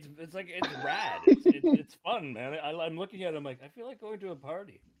rad. It's fun, man. I'm looking at it. I'm like, I feel like going to a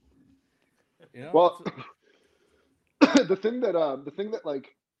party. You know? Well, the thing that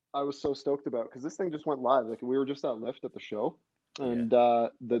like I was so stoked about because this thing just went live. Like we were just at Lyft at the show, and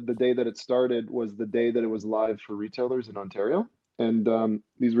the day that it started was the day that it was live for retailers in Ontario, and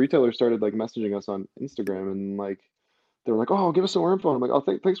these retailers started like messaging us on Instagram and like. They were like, "Oh, give us some more info." And I'm like,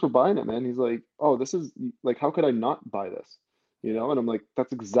 "Oh, thanks for buying it, man." He's like, "Oh, this is like, how could I not buy this?" You know? And I'm like,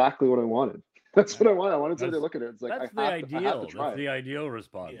 "That's exactly what I wanted. That's what I wanted. I wanted somebody to look at it. It's like that's I have to try that's it. the ideal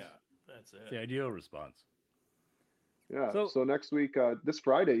response. Yeah, that's it. The ideal response. Yeah. So next week, this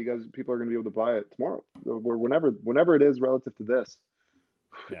Friday, people are going to be able to buy it tomorrow, or whenever it is relative to this.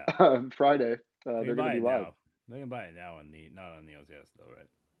 Yeah. Friday, they're going to be live. Now. They can buy it now not on the OCS though, right?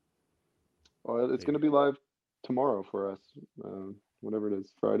 Oh, it's going to be live tomorrow for us, whatever it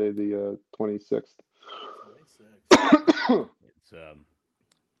is, Friday the 26th.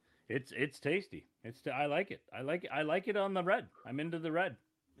 It's tasty. I like it. I like it on the red. I'm into the red.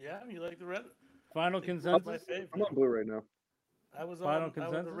 Yeah, you like the red? Final consensus. My favorite. I'm on blue right now. I was the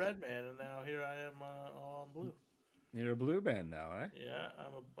red man, and now here I am on blue. You're a blue band now, eh? Yeah,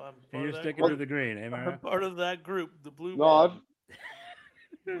 I'm and you're sticking to the green, eh, Mara? I'm part of that group, the blue no, band.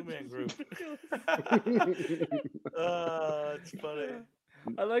 Blue Man Group. It's funny.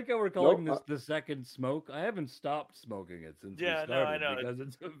 I like how we're calling this the second smoke. I haven't stopped smoking it since we started. No, I know. Because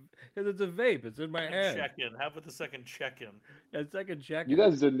it's a vape. It's in my hand. Check-in. How about the second check-in? Yeah, second check-in. You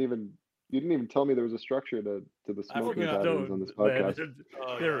guys didn't even tell me there was a a structure to the smoking patterns on this podcast.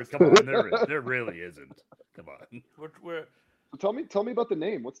 There really isn't. Come on. We're Tell me about the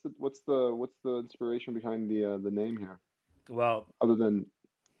name. What's the inspiration behind the name here? Well, other than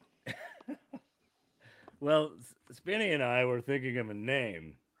well, Spinny and I were thinking of a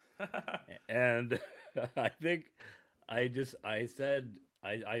name, and I think I said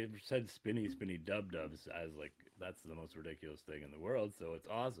Spinny Dub Dubs as like that's the most ridiculous thing in the world, so it's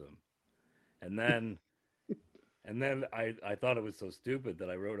awesome. And then I thought it was so stupid that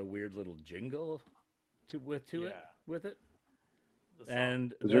I wrote a weird little jingle with it,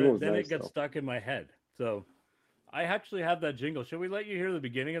 and then nice, it got stuck in my head. So I actually have that jingle. Should we let you hear the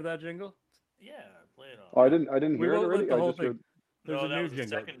beginning of that jingle? Yeah, play it on. Oh, I didn't hear it already. The whole thing. There's a new was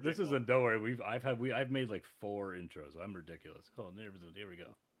jingle. This isn't. Don't worry. I've made like 4 intros. I'm ridiculous. Oh, here we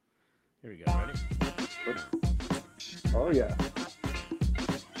go. Here we go. Ready? Oh yeah.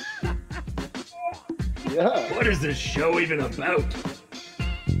 Yeah. What is this show even about?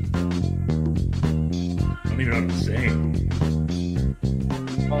 I don't even know what I'm saying.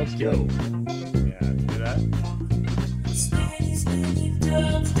 Let's go. Yeah, do that.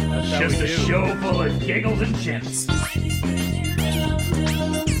 It's just a show full of giggles and chips.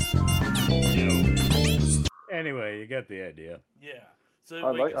 Anyway, you get the idea. Yeah. So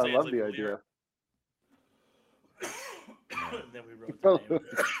I love the idea. And then we wrote the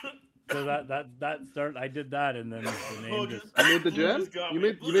name. So that start. I did that, and then the name just You made the Blue jam? just got You me.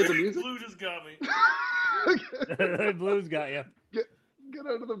 made the music? Blue just got me. Blues got you. Get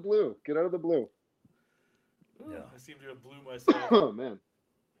out of the blue. Get out of the blue. Yeah. I seem to have blew myself. Oh man.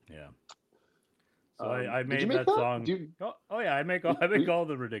 Yeah. So I Did made you make that that? song. Do you, Oh yeah, I make all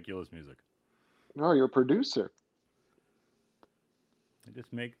the ridiculous music. no, you're a producer. I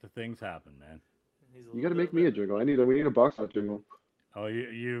just make the things happen, man. He's You got to make me a jingle. We need a Boxhot jingle. Oh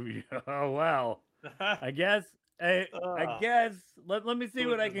you oh well. I guess I guess let me see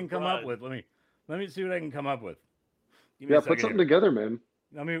what I can come up with. Let me see what I can come up with. Give me a Yeah, second put something here. together, man.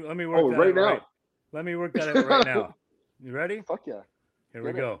 Let me work Oh, that right out now. right. Let me work that out right now. You ready? Fuck yeah. Here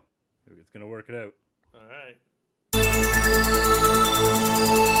we go. It's gonna work it out. All right.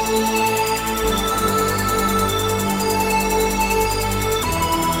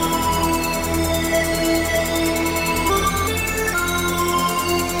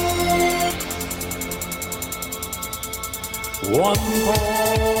 One point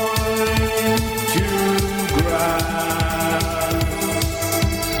to grab,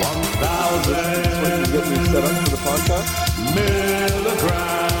 1,000 Get me set up for the podcast.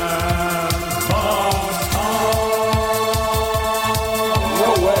 milligrams. Boxhot,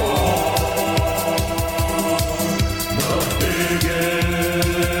 No way. the biggest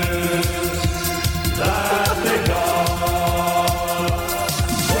that they got.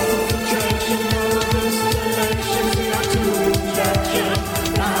 Concentration of distillation, CO2 injection,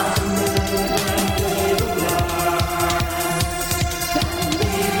 1,000 milligram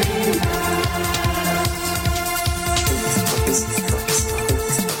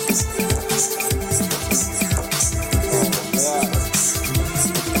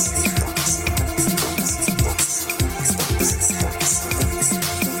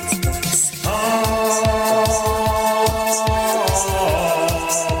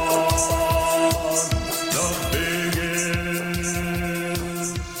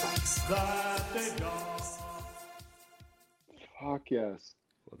flavor Fuck yes.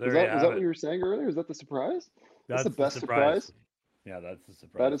 Well, there Was you that have what it. you were saying earlier? Is that the surprise? That's the the best surprise. Yeah, that's the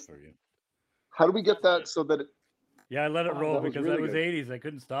surprise is- for you. How do we get Sounds that good. so that it? Yeah, I let it Wow, roll that was because really that was good. 80s. I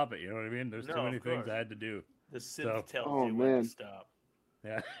couldn't stop it. You know what I mean? There's No, too many of things course. I had to do. The synth So- tells Oh, you when man. to stop.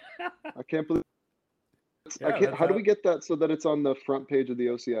 Yeah. I can't believe. Yeah, I can't. that's How do how- we get that so that it's on the front page of the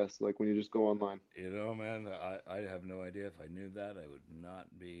OCS? Like when you just go online. You know, man, I have no idea. If I knew that, I would not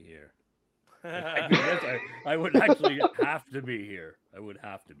be here. I guess I would actually have to be here. I would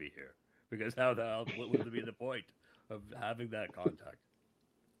have to be here because how the hell? What would be the point of having that contact?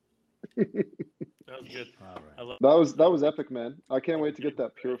 That was good. All right. I love That was epic, man. I can't wait to get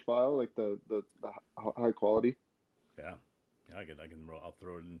that pure file, like the high quality. Yeah, I can roll. I'll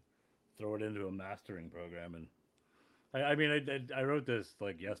throw it into a mastering program, and I mean I wrote this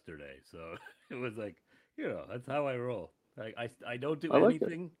like yesterday, so it was like that's how I roll. I don't do I like it.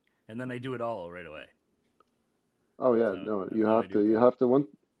 anything, and then I do it all right away. Oh yeah, So, no, that's you how I have do to. You things. have to.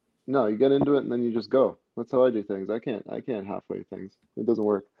 No, you get into it and then you just go. That's how I do things. I can't halfway things. It doesn't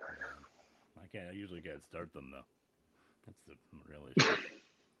work. I usually can't start them though. That's the real issue.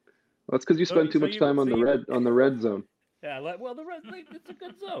 Well, that's because you spend too much time on the red zone. Yeah, well, the red it's a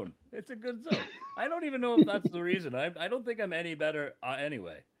good zone. It's a good zone. I don't even know if that's the reason. I don't think I'm any better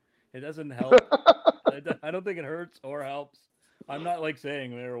anyway. It doesn't help. I don't think it hurts or helps. I'm not like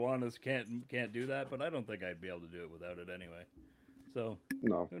saying marijuana can't do that, but I don't think I'd be able to do it without it anyway. So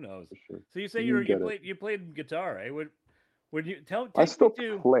No, who knows? for sure. So you say You get it. you played guitar, eh? Would you take I still me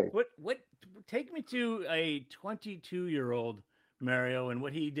to play. what take me to a 22-year-old Mario and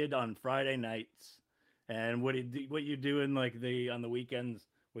what he did on Friday nights and what you do in like on the weekends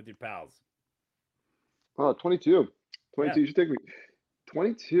with your pals. Oh, 22. 22. Yeah. You should take me.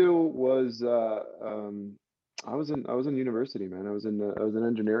 22 was I was in university, man. I was in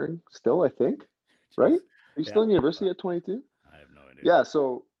engineering still, I think. Right? Are you still in university at 22? I have no idea. Yeah,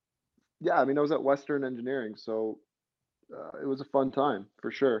 so yeah, I mean I was at Western Engineering, so it was a fun time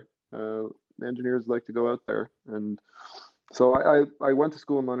for sure. Engineers like to go out there, and so I went to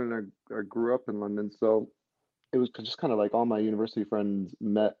school in London. I grew up in London, so it was just kind of like all my university friends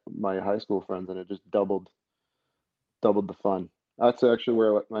met my high school friends, and it just doubled the fun. That's actually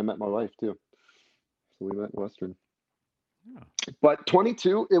where I met my wife too. So we met in Western. Yeah. But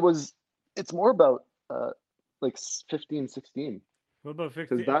 22, it's more about like 15, 16. What about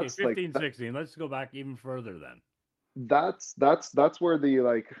 15, that's like 15, 16? Let's go back even further then. That's where the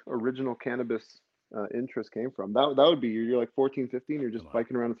like original cannabis interest came from. That would be you're like 14, 15. You're just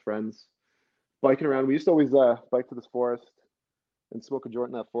biking around with friends, biking around. We used to always bike to this forest and smoke a joint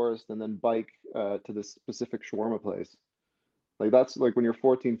in that forest, and then bike to this specific shawarma place. Like that's like when you're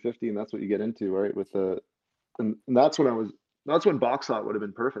 14, 15, that's what you get into, right? With the and that's when Boxhot would have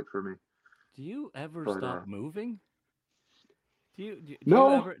been perfect for me. Do you ever But stop moving? Do you no.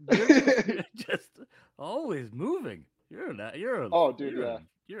 ever? You're just always moving. Oh, dude, yeah.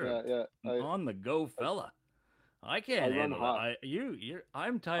 You're Yeah, yeah. an on the go fella. I I can't run handle it. hot.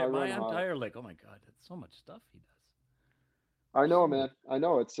 I'm I tired. run I'm hot. tired. Like, oh my god, that's so much stuff he I does. know, So man. I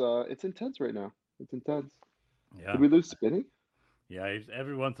know it's intense right now. It's intense. Did yeah, we lose Spinny? yeah.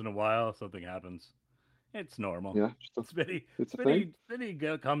 Every once in a while, something happens. It's normal. Yeah, just it's a thing. Spinny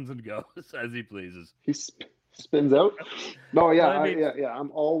comes and goes as he pleases. He spins out. No, yeah, But I mean, yeah.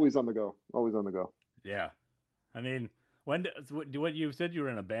 I'm always on the go. Always on the go. yeah. I mean, what you said you were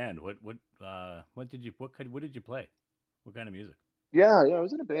in a band? What did you play? What kind of music? Yeah, yeah. I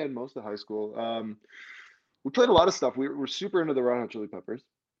was in a band most of high school. We played a lot of stuff. We're super into the Red Hot Chili Peppers.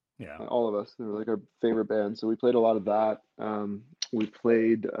 Yeah. All of us. They were like our favorite band. So we played a lot of that. We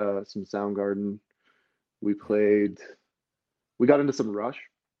played some Soundgarden. We played. We got into some Rush.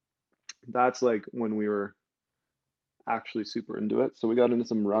 That's like when we were actually super into it. So we got into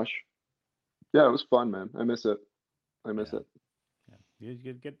some Rush. Yeah, it was fun, man. I miss it. I miss Yeah. it. Yeah.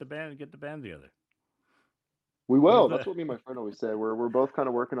 You get the band together. We Who's will. the That's what me and my friend always say. We're both kind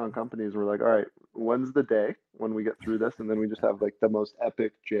of working on companies. We're like, all right, when's the day when we get through this, and then we just have like the most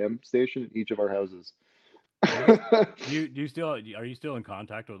epic jam station in each of our houses. do you still are you still in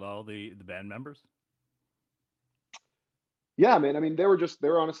contact with all the band members? Yeah, man. I mean, they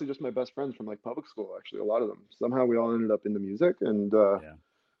were honestly just my best friends from like public school. Actually, a lot of them. Somehow we all ended up into music, and Yeah.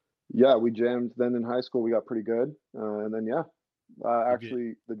 yeah, we jammed. Then in high school we got pretty good, and then yeah, You get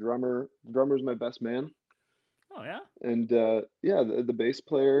actually the drummer's my best man, Oh yeah. and yeah, the bass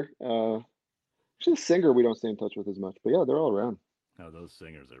player. Actually, the singer we don't stay in touch with as much, but yeah, they're all around. No, those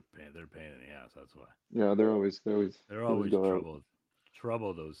singers are they're pain in the ass. That's why Yeah, they're they always always go out.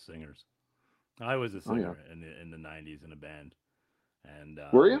 trouble. Those singers. I was a Oh yeah, singer in the '90s in a band, and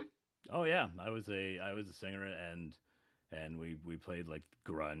were you? oh yeah, I was a singer, and we played like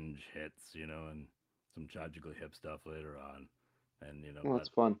grunge hits, and some tragically hip stuff later on, and Well, that that's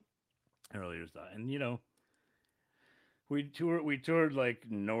fun. earlier stuff, and we toured like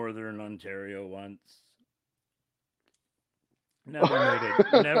Northern Ontario once. Never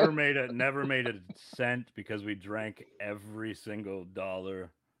made a cent because we drank every single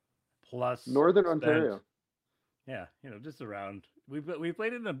dollar plus Northern spent. Ontario. Yeah, just around. We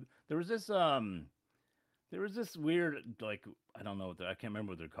played in a there was this weird, like, I don't know I can't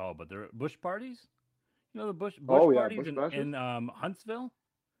remember what they're called, but they're bush parties. The bush Oh yeah, parties Bush in Bashers. Huntsville,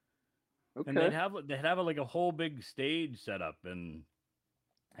 and Okay. they'd have like a whole big stage set up, and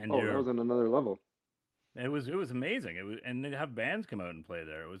Oh, that you're was on another level. it was amazing. And they'd have bands come out and play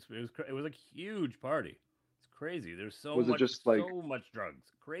there. It was like a huge party. It's crazy. There's so Was it much just like so much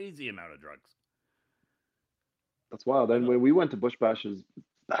drugs. Crazy amount of drugs. that's wild? I And don't when we went to Bush Bashes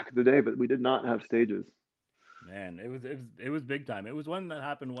back in the day, but we did not have stages. Man, it was big time. It was one that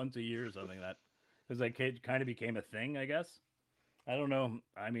happened once a year or something, that was like it kind of became a thing, I guess. I don't know.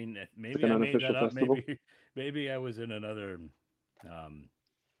 I mean, It's like maybe an I made that unofficial up. festival. Maybe I was in another. Um,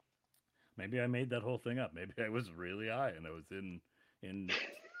 Maybe I made that whole thing up. Maybe I was really high and I was in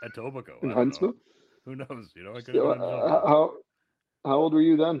Etobicoke. In I don't know. Huntsville. Who knows? I could have Still, been in Etobicoke. how old were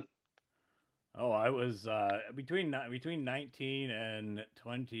you then? Oh, I was between 19 and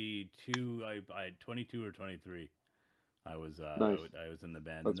 22. I 22 or 23. I was Nice. I was in the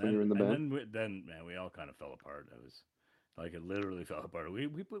band, and That's when you then were in the and band. then then man, we all kind of fell apart. I was like, it literally fell apart. We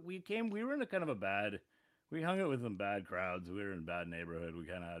were in a kind of a bad. We hung out with some bad crowds. We were in a bad neighborhood. We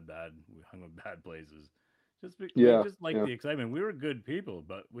hung with bad places. We Yeah, just liked yeah. the excitement. We were good people,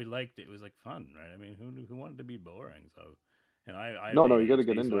 but we liked it. It was like fun, right? I mean, who wanted to be boring? So, and I have No, no, you got to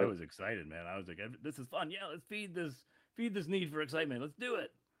get ADHD, so into I it. was excited, man. I was like, this is fun. Yeah, let's feed this need for excitement. Let's do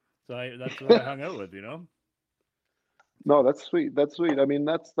it. So that's who I hung out with. No, that's sweet. That's sweet. I mean,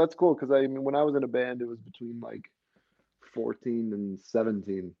 that's cool because I mean, when I was in a band, it was between like 14 and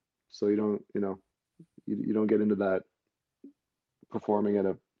 17. So you don't get into that performing at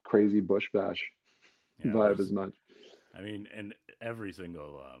a crazy bush bash Yeah, vibe as there's much. I mean, and every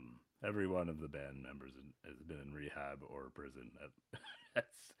one of the band members has been in rehab or prison.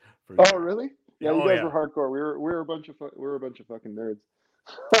 That's for Oh, sure. really? Yeah, Yeah, you oh guys were yeah. hardcore. We were a bunch of fucking nerds.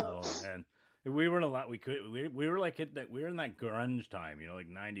 Oh man, we were in a lot. We were like we were in that grunge time, like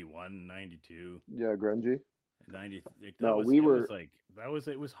 91, 92, Yeah, grungy. 90. That No, was we it was were. like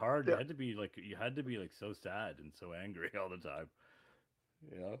it was hard. Yeah. You had to be like so sad and so angry all the time.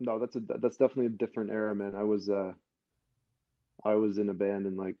 No, that's definitely a different era, man. I was in a band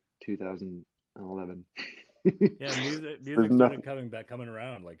in like 2011. Yeah, music There's started nothing. coming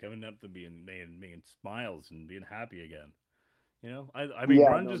around, like coming up to making smiles and being happy again. I mean, Yeah,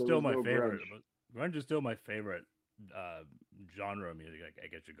 grunge no, is there still was my no grunge. favorite. But grunge is still my favorite uh, genre of music. I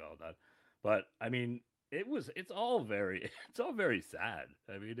guess you call it that. But I mean, it's all very it's all very sad.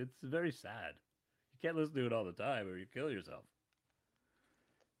 I mean, it's very sad. You can't listen to it all the time, or you kill yourself.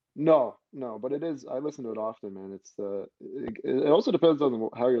 No, no, but it is. I listen to it often, man. It also depends on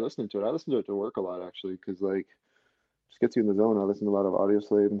how you're listening to it. I listen to it to work a lot actually, because like just gets you in the zone. I listen to a lot of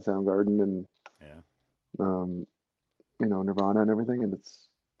Audioslave and Soundgarden and Yeah. um, Nirvana and everything, and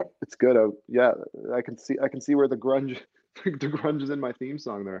it's good. Yeah, I can see where the grunge the grunge is in my theme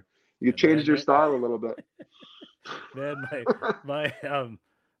song there. You Yeah, changed your style a little bit. man,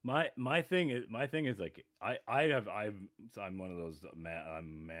 my my thing is like I'm one of those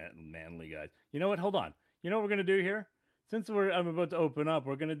manly guys. You know what? Hold on. You know what we're gonna do here? Since I'm about to open up,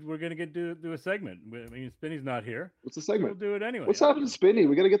 we're gonna do a segment. I mean, Spinny's not here, What's the so we'll segment? do it anyway. What's happened to Spinny?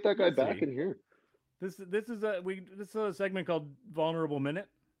 We got to get that guy You'll back see. in here. This is a segment called Vulnerable Minute,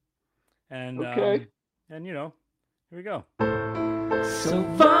 and Okay. here we go. So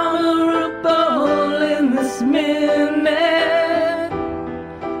vulnerable in this minute.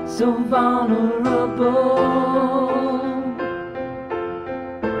 So vulnerable.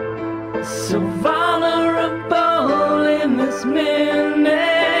 So vulnerable in this minute.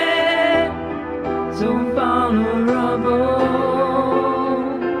 So vulnerable.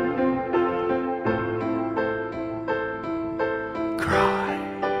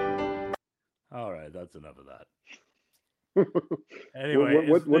 Cry. All right, that's enough of that. What, Anyway,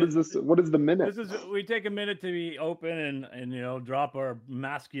 what is this? What is the minute? this is we take a minute to be open and drop our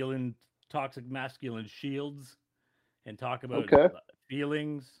toxic masculine shields and talk about Okay.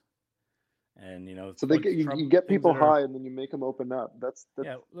 feelings and So you get things people that are high and then you make them open up. That's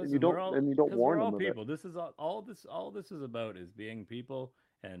yeah. and you Listen, we're all don't because we're warn all them of it. people. This is all this is about is being people,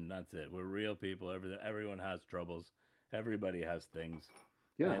 and that's it. We're real people. Everyone has troubles. Everybody has things,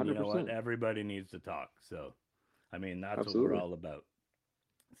 Yeah, and you know what? 100%. Everybody needs to talk. So, I mean, that's what we're Absolutely. all about.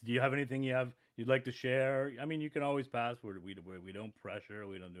 Do you have anything you'd like to share? I mean, you can always pass. We don't pressure.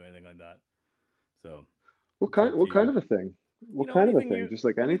 We don't do anything like that. So it's up to What kind you. of a thing? What kind of a thing? Just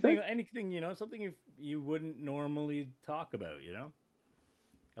like anything? Anything something you wouldn't normally talk about.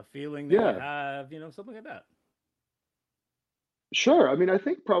 A feeling that you Yeah, have. Something like that. sure. I mean, I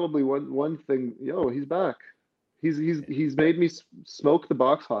think probably one thing. Yo, he's back. He's made me smoke the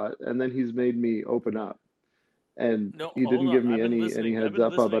box hot, and then he's made me open up. And No, you hold didn't on. give me any I've heads been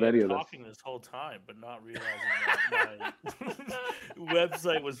up about listening and any of this. talking this whole time, but not realizing that my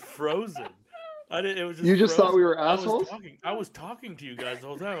website was frozen. I didn't. It was just You just thought frozen. we were assholes? I was talking to you guys the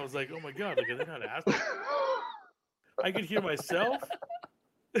whole time. I was like, oh my god, like are they not asking? I could hear myself.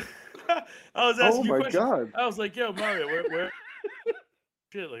 I was Oh asking you my questions. God. I was like, yo, Mario, where?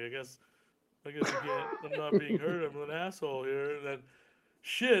 Shit, like I guess you can't. I'm not being heard. I'm an asshole here. And then,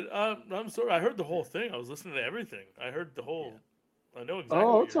 shit. I'm sorry. I heard the whole thing. I was listening to everything. I heard the Yeah. whole. I know exactly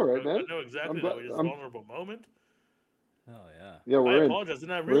Oh, what it's all right, I man. know I'm exactly glad. that we just vulnerable moment. Oh yeah. Yeah, I we're in. apologize,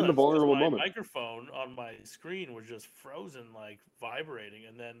 and I We're in the realized because vulnerable my moment. microphone on my screen was just frozen, like vibrating,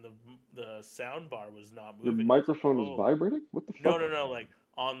 and then the sound bar was not Your moving. I was like, microphone was oh, vibrating? What the no, fuck? no, no! Like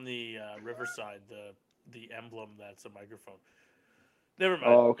on the Riverside, the emblem that's a microphone. Never mind.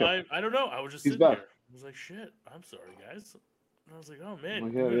 Oh, okay. I don't know. I was just He's sitting back. here. I was like, shit. I'm sorry, guys. And I was like, oh man,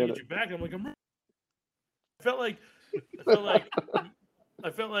 Like, we yeah, gotta yeah. get you back. And I'm like, I felt like, I felt like, I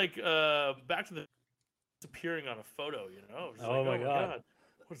felt like back to the appearing on a photo. I was just Oh like, my oh my god. god.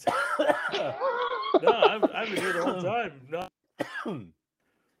 What's no, I've been here the whole time. No.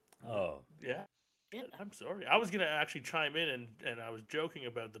 Oh. Yeah. I'm sorry. I was gonna actually chime in and I was joking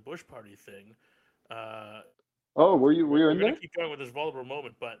about the Bush Party thing. Oh, were you We're in gonna there? keep going with this vulnerable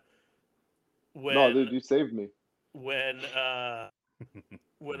moment, but No, when dude, you saved me. when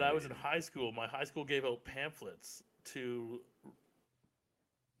when I was in Yeah. high school, my high school gave out pamphlets to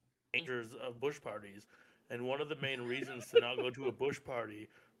dangers of bush parties, and one of the main reasons to not go to a bush party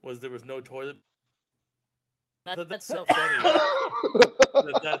was there was no toilet. That's so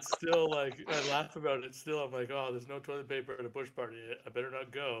funny. That's still like I laugh about it. Still, I'm like, oh, there's no toilet paper at a bush party. I better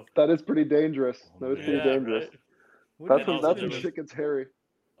not go. That is pretty dangerous. Oh, That is pretty man. Yeah, dangerous. right. What do you And also think That's there when there was. was? shit gets hairy.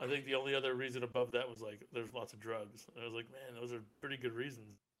 I think the only other reason above that was like there's lots of drugs. And I was like, man, those are pretty good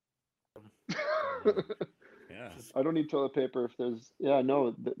reasons. Yeah. I don't need toilet paper if there's. Yeah,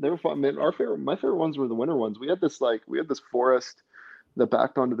 no, they were fun. Man, my favorite ones were the winter ones. We had this forest that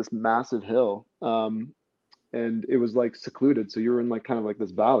backed onto this massive hill, and it was like secluded. So you were in like kind of like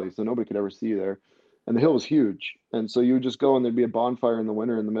this valley, so nobody could ever see you there. and the hill was huge. And so you would just go and there'd be a bonfire in the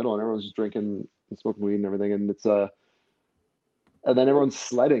winter in the middle, and everyone's just drinking and smoking weed and everything. And it's and then everyone's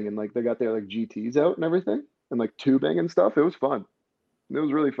sledding and like they got their like GTs out and everything and like tubing and stuff. It was fun. It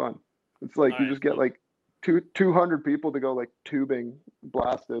was really fun. It's like you just get like 200 people to go like tubing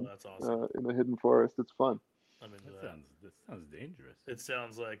blasted that's awesome. in the hidden forest. It's fun. I'm into That that. sounds dangerous. It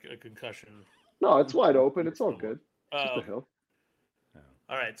sounds like a concussion. No, it's wide open. It's all good. It's just a hill.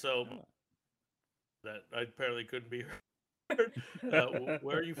 All right, so that I apparently couldn't be heard.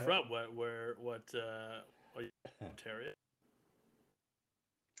 Where are you from? What Ontario?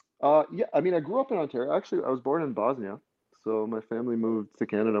 Yeah, I mean, I grew up in Ontario. Actually, I was born in Bosnia, so my family moved to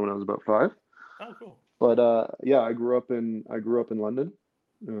Canada when I was about 5. Oh, cool. But yeah, I grew up in London,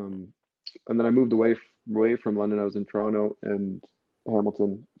 and then I moved away from London. I was in Toronto and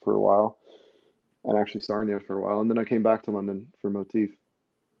Hamilton for a while, and actually Sarnia for a while, and then I came back to London for Motif.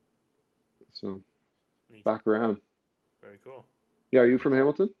 So back around. Very cool. Yeah, are you from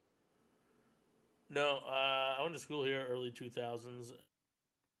Hamilton? No, I went to school here early 2000s.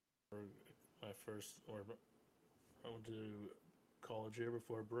 I went to college here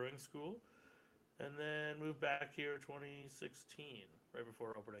before brewing school, and then moved back here 2016, right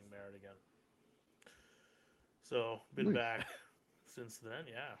before opening Merit again. So been back since then,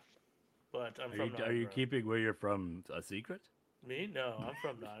 yeah. But Are you keeping where you're from a secret? Me? No, I'm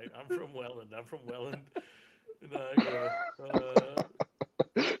from Welland. I'm from Welland. Niagara.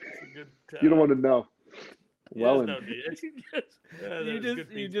 It's a good town. You don't want to know. Well, Welland.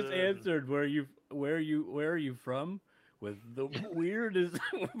 You just answered where are you from with the weirdest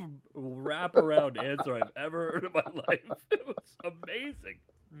wraparound answer I've ever heard in my life. It was amazing.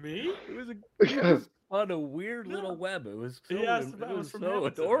 Me? It was on a weird little web. It was so, so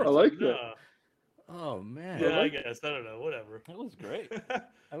adorable. I liked it. Oh man. Yeah, I guess. I don't know. Whatever. That was great. Now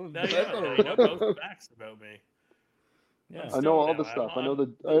you know most facts about me. Yeah. I know all the stuff. I know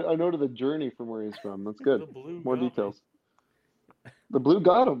the journey from where he's from. That's good. More details. The blue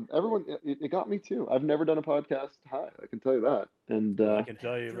got him. Everyone, it got me too. I've never done a podcast high. I can tell you that. And I can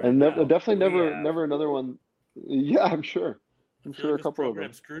tell you. Right and now, definitely never another one. Yeah, I'm sure. I'm sure like a couple of them.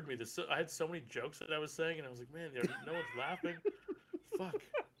 Program screwed me. I had so many jokes that I was saying, and I was like, man, no one's laughing. Fuck.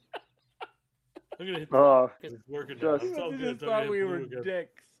 I'm gonna hit. It's working now. It's all good. Just thought we were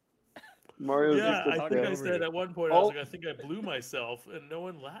dicks. Mario's yeah, just I think I said at one point, I was like, I think I blew myself, and no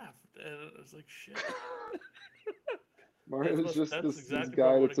one laughed. And I was like, shit. Mario's just this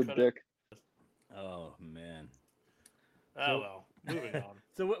guy that's a dick. Oh, man. Oh, well. Moving on.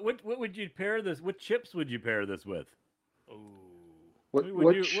 So what would you pair this? What chips would you pair this with? Oh.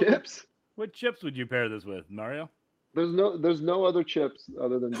 What chips? What chips would you pair this with, Mario? There's no other chips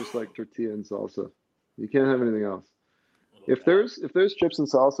other than just like tortilla and salsa. You can't have anything else. If there's chips and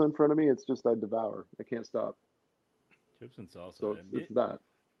salsa in front of me, it's just I devour. I can't stop. Chips and salsa. So it's that.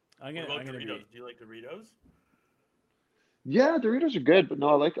 I'm gonna Doritos? Do you like Doritos? Yeah, Doritos are good, but no,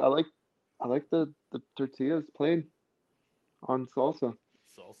 I like the tortillas plain on salsa.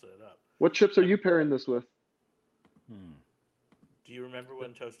 Salsa it up. What chips are you pairing this with? Do you remember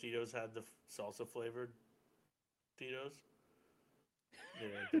when Tostitos had the salsa flavored Tito's?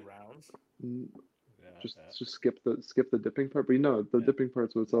 The rounds. Just skip the dipping part, but the dipping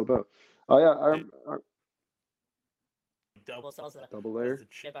part's what it's all about. Oh yeah, double salsa. Double layer. The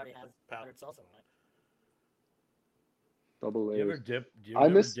chip already has powdered salsa on it. Double layers. Do you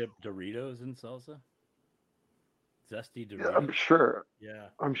ever dip Doritos in salsa? Zesty Doritos. Yeah, I'm sure. Yeah.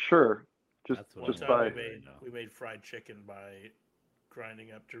 I'm sure. Just by we made fried chicken by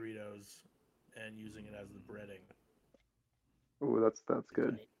grinding up Doritos and using it as the breading. Oh, that's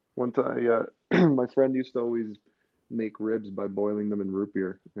good. One time, my friend used to always make ribs by boiling them in root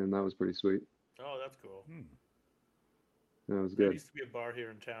beer, and that was pretty sweet. Oh, that's cool. That was There good. used to be a bar here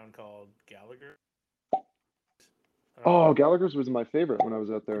in town called Gallagher. Oh, Gallagher's was my favorite when I was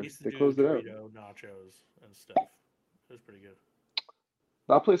out there. They closed it out. Nachos and stuff. It was pretty good.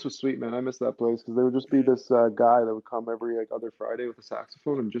 That place was sweet, man. I miss that place because there would just be this guy that would come every other Friday with a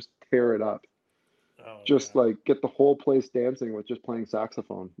saxophone and just tear it up. Like get the whole place dancing with just playing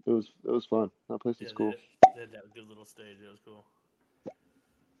saxophone. It was fun. That place was cool. They had that good little stage. It was cool.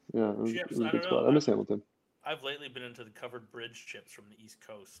 Yeah, it was a good spot. I miss Hamilton. I've lately been into the covered bridge chips from the East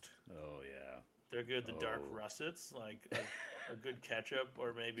Coast. Oh yeah, they're good. The dark russets, like a good ketchup,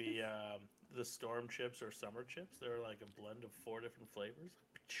 or maybe the storm chips or summer chips. They're like a blend of 4 different flavors.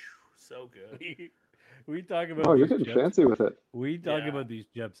 So good. We talk about. Oh, you're getting fancy with it. We talk about these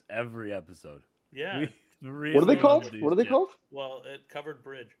chips every episode. Yeah. What are they called? What are they called? Well, Covered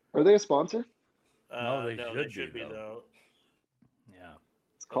Bridge. Are they a sponsor? No, they should be though. Yeah.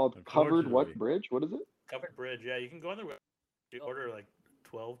 called Covered what Unfortunately. Bridge? What is it? Covered Bridge. Yeah, you can go on their website. You order like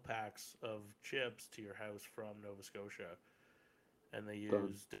 12 packs of chips to your house from Nova Scotia, and they Done.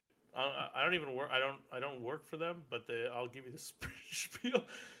 use. I don't even work. I don't work for them, but I'll give you the spiel.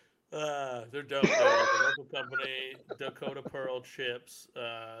 They're dope. They're like a local company, Dakota Pearl chips.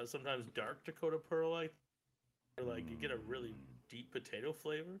 Sometimes dark Dakota Pearl. Like you get a really deep potato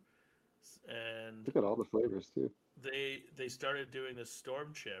flavor, and Look at all the flavors too. they started doing this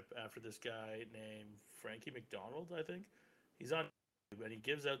storm chip after this guy named Frankie McDonald, I think. He's on YouTube and he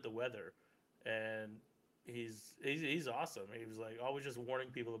gives out the weather, and he's awesome. He was like always just warning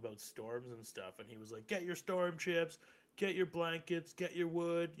people about storms and stuff, and he was like, "Get your storm chips, get your blankets, get your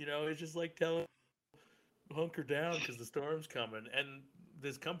wood." You know, he's just like telling hunker down because the storm's coming. And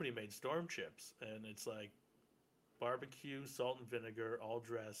this company made storm chips, and it's like barbecue, salt and vinegar, all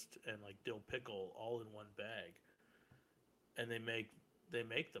dressed, and like dill pickle, all in one bag. And they make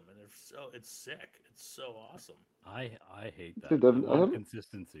them, and it's sick. It's so awesome. I hate that. Dude, I I want haven't-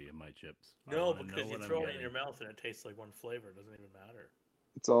 consistency in my chips. I No, wanna know because you what I'm throw it in getting. your mouth and it tastes like one flavor. It doesn't even matter.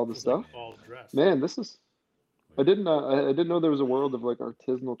 It's all the It's like stuff. all dressed. Man, this is. I didn't know there was a world of like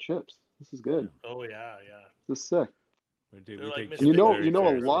artisanal chips. This is good. Oh yeah. This is sick. They're like And you Mr. know Very you know a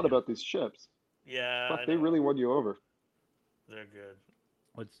seriously. lot about these chips. Yeah, Fuck, I they know. really won you over. They're good.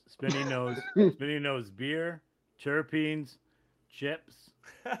 What's Spinny knows? Spinny knows beer, terpenes, chips,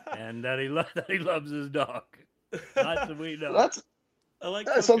 and that he loves his dog. That's what we know. I like.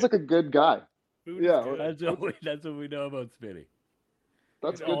 That sounds like a good guy. Food yeah, is good. That's what we know about Spinny.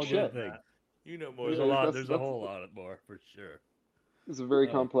 That's You know, good all shit. things. You know more. There's than a lot. that. There's a whole lot more for sure. It's very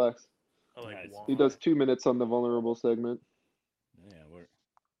Oh. complex. I like Nice. wine. He does 2 minutes on the vulnerable segment. Yeah,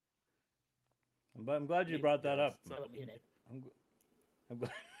 But I'm glad you brought that up. It's not a minute. I'm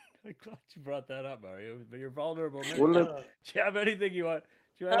glad, I'm glad you brought that up, Mario. But you're vulnerable. Man. What did Do you have anything you want?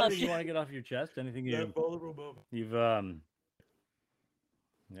 Do you have anything you want to get off your chest? Anything That vulnerable moment. you've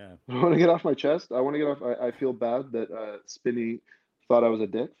yeah. I want to get off my chest. I want to get off. I feel bad that Spinny thought I was a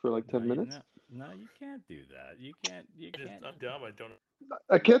dick for like 10 minutes. No, you can't do that. You can't. I'm dumb. I don't.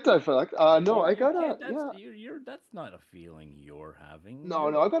 I can't. I feel like. No, I gotta. That's, Yeah. that's not a feeling you're having.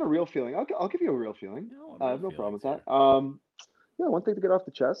 No, I got a real feeling. I'll give you a real feeling. No, I have no problem with feelings that. Yeah, one thing to get off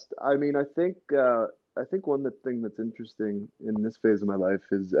the chest. I mean, I think one thing that's interesting in this phase of my life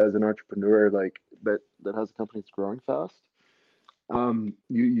is as an entrepreneur, like that has a company that's growing fast.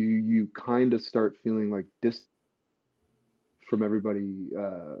 You kind of start feeling like from everybody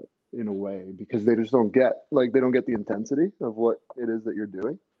in a way because they just don't get the intensity of what it is that you're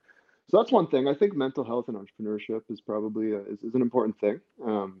doing. So that's one thing. I think mental health and entrepreneurship is probably is an important thing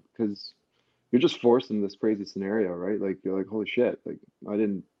because you're just forced into this crazy scenario, right? Like you're like, holy shit! Like I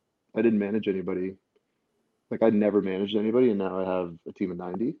didn't manage anybody. Like I'd never managed anybody, and now I have a team of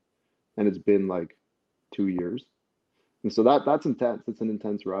 90, and it's been like 2 years, and so that's intense. It's an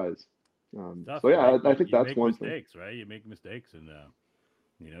intense rise. So yeah, I think that's one thing. You make mistakes, right? You make mistakes, and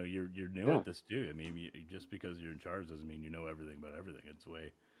you're new at this too. I mean, just because you're in charge doesn't mean you know everything about everything. It's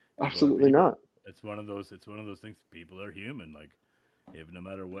way Absolutely not. It's one of those things. People are human. Like, if no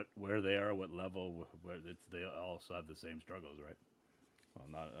matter where they are, what level, they also have the same struggles, right? Well,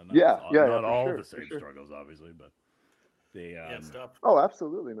 not all the same struggles, obviously, but they. Stop. Oh,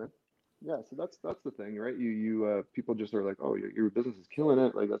 absolutely, man. Yeah, so that's the thing, right? You people just are like, oh, your business is killing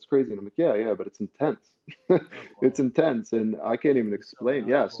it, like that's crazy, and I'm like, yeah, but it's intense. It's intense, and I can't even explain.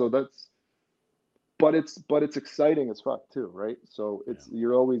 Yeah, so but it's exciting as fuck too, right? So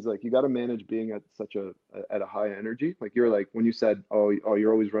you're always like, you got to manage being at such at a high energy. Like you're like when you said, oh,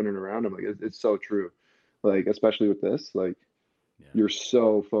 you're always running around. I'm like, it's so true. Like especially with this, like you're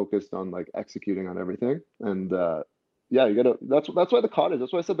so focused on like executing on everything, and yeah, you gotta. That's why the cottage.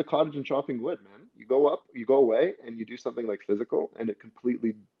 That's why I said the cottage and chopping wood, man. You go up, you go away, and you do something like physical, and it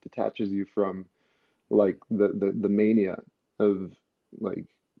completely detaches you from like the mania of like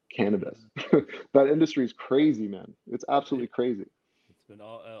cannabis. That industry is crazy, man. It's absolutely crazy. It's been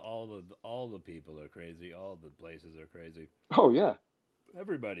all the people are crazy. All the places are crazy. Oh yeah,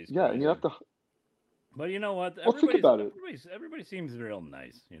 everybody's yeah, crazy. and you have to. But you know what? Well, think about it. Everybody seems real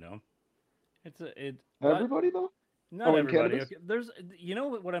nice. You know, Everybody though. Not everybody. Okay. There's,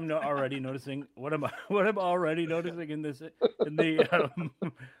 what I'm already noticing. What I'm already noticing in this in the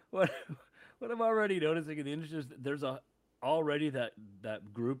what I'm already noticing in the industry is that there's already that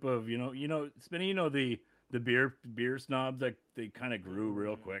group of Spinny, the beer snobs that they kind of grew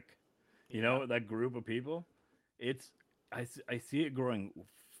real quick. You know that group of people. I see it growing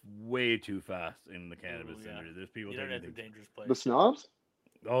way too fast in the cannabis industry. There's people taking the dangerous place. The snobs.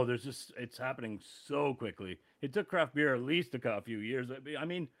 Oh, it's happening so quickly. It took craft beer at least a few years. I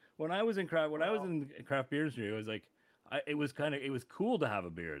mean, when I was Well, in the craft beer industry, it was like, it was cool to have a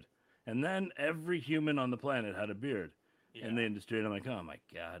beard, and then every human on the planet had a beard in the yeah, industry, and I'm like, oh my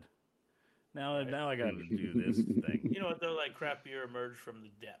god, right. now I got to do this thing. You know what though? Like craft beer emerged from the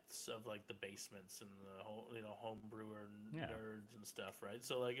depths of like the basements and the whole, home brewer Yeah, nerds and stuff, right?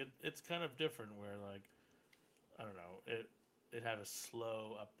 So like it's kind of different where like I don't know it had a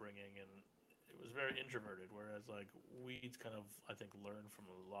slow upbringing and it was very introverted, whereas like weeds kind of I think learned from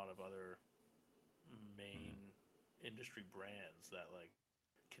a lot of other main industry brands that like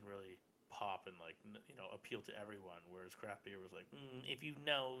can really pop and like appeal to everyone. Whereas craft beer was like, if you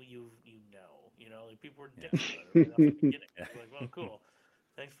know, like people were yeah, dicks about it right off the beginning. yeah. They're like, well, cool,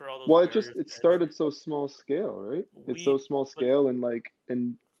 thanks for all those Well, barriers it to entry. started so small scale, right? It's so We, small but scale,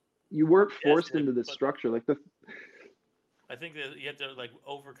 and you weren't yes, forced into this but structure. Like the I think that you have to like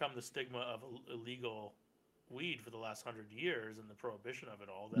overcome the stigma of illegal weed for the last 100 years and the prohibition of it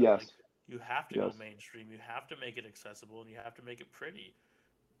all. That like yes, you have to go yes, mainstream, you have to make it accessible, and you have to make it pretty.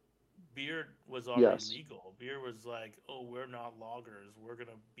 Beer was already yes. legal. Beer was like, oh, we're not loggers. We're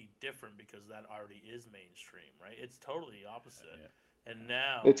gonna be different because that already is mainstream, right? It's totally opposite. Yeah. And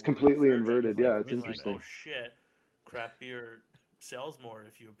now It's we're completely resurging inverted. and Completely like Yeah, it's being like, twisted oh it. interesting. shit, craft beer sells more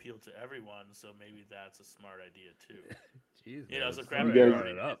if you appeal to everyone. So maybe that's a smart idea too. Jeez, man, So I'm You craft sorry I beer guys, brought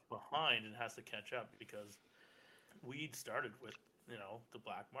already it is up. behind and has to catch up because weed started with the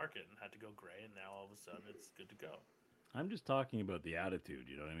black market and had to go gray, and now all of a sudden it's good to go. I'm just talking about the attitude.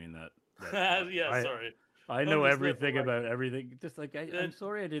 You know what I mean? That Yeah, sorry. I No, know just that, but everything like about everything. Just like I'm that,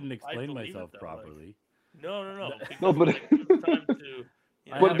 sorry I didn't I explain believe it myself though. Like, properly. no, no, no, no, because but when it comes time to,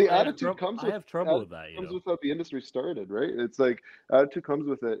 but the I have everyone. attitude trouble. comes I with have trouble with that. You know. how the industry started, right? It's like attitude comes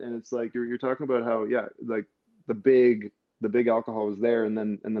with it, and it's like you're talking about how like the big the big alcohol was there, and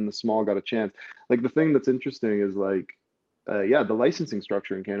then the small got a chance. Like the thing that's interesting is like the licensing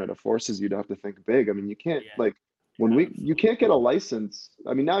structure in Canada forces you to have to think big. I mean, you can't Yeah, like you absolutely. can't get a license.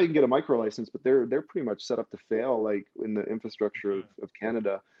 I mean, now you can get a micro license, but they're pretty much set up to fail, like in the infrastructure Mhm. of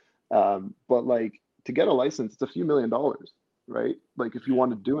Canada. But like to get a license, it's a few $1 million, right? Like if you Yeah,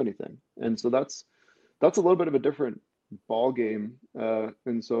 want to do anything, and so that's a little bit of a different ball game,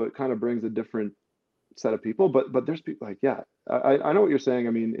 and so it kind of brings a different set of people. But there's people like I know what you're saying.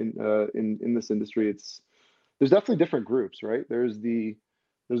 I mean, in this industry, there's definitely different groups, right? There's the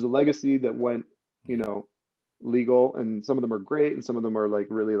legacy that went, you Yeah. know, legal, and some of them are great, and some of them are like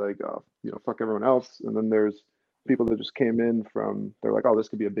really like, oh, fuck everyone else. And then there's people that just came in from, they're like, oh, this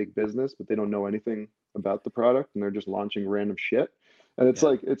could be a big business, but they don't know anything about the product, and they're just launching random shit. And it's Yeah.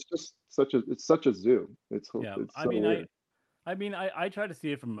 like it's such a zoo. Yeah. It's so weird. I try to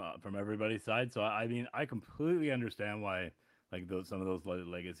see it from everybody's side. So I mean, I completely understand why like those some of those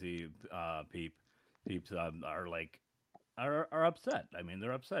legacy peeps are like are upset. I mean,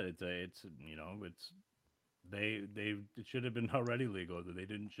 they're upset. It's it's they it should have been already legal. That they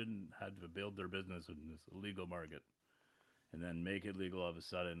didn't shouldn't have to build their business in this illegal market and then make it legal all of a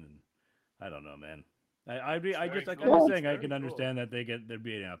sudden. And I don't know, man. it's I very just like I'm cool. just Well, It's saying I very can cool. understand that they're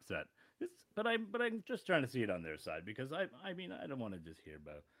being upset. But I'm just trying to see it on their side because I mean I don't want to just hear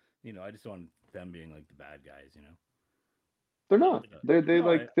about I just want them being like the bad guys. they're I don't not. think it's They No,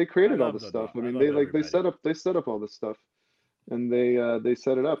 like they I created all love this them. stuff. I I mean, love everybody. they set up all this stuff, and they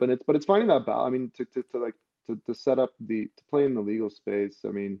set it up, and it's finding that balance. I mean, to like to set up to play in the legal space. I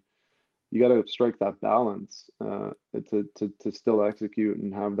mean, you got to strike that balance to still execute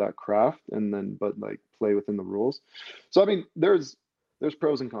and have that craft, and then but like play within the rules. So I mean, there's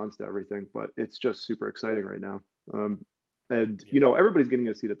pros and cons to everything, but it's just super exciting right now. And Yeah, everybody's getting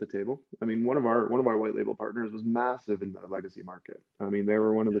a seat at the table. I mean, one of our white label partners was massive in the legacy market. I mean, they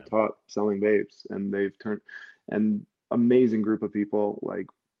were one of the Yeah, top selling vapes, and they've turned an amazing group of people. Like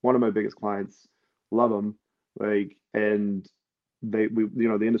one of my biggest clients, love them. Like and we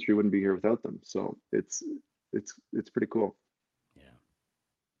the industry wouldn't be here without them. So it's pretty cool. yeah.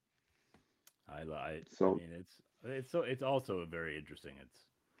 I So mean it's also very interesting.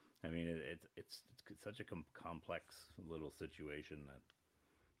 I mean it's such a complex little situation that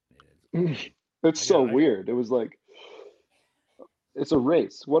it's all it's I got so I weird. It was like it's a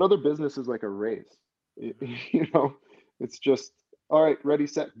race. What other business is like a race? hmm You know, it's just all right, ready,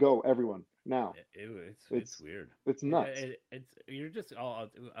 set, go, everyone now. it's It's weird. it's nuts. It's you're just all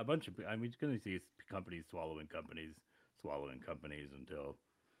a bunch of I mean you're gonna see swallowing companies until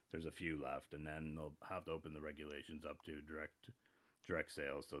there's a few left, and then they'll have to open the regulations up to direct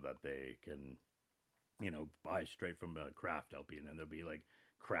sales so that they can buy straight from a craft LP, and then there'll be like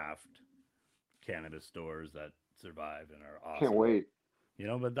craft cannabis stores that survive and are Can't awesome. wait. You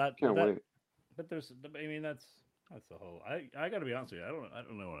know, but that, Can't that, wait. but there's, I mean, that's the whole. I got to be honest with you. I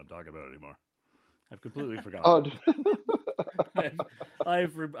don't know what I'm talking about anymore. I've completely forgotten. Oh,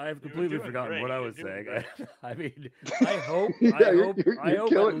 I've You were completely doing forgotten great. what I You're was doing saying. great. I mean, yeah, I hope at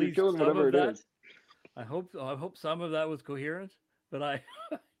you're least killing some whatever of it that. is. I hope some of that was coherent, but I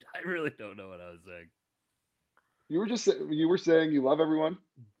I really don't know what I was saying. You were saying you love everyone,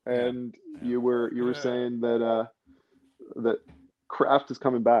 Yeah, and yeah. you were saying that that craft is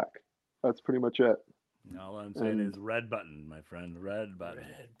coming back. That's pretty much it. All I'm saying And is red button, my friend. Red button.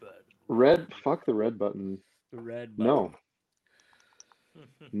 Red button. red, fuck the red button. The red No,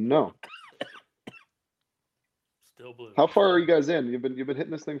 button. no. Still blue. How far Still are you blue. guys in? You've been hitting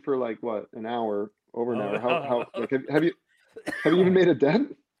this thing for like what, an hour, over an Oh, hour. How like have you even made a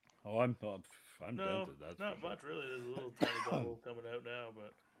dent? oh, I'm No, dented. That's not for sure. much really. There's a little tiny bubble coming out now,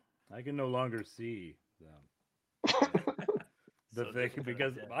 but I can no longer see the so thing different kind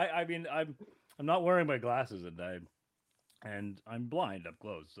because of dent. I mean I'm not wearing my glasses at night and I'm blind up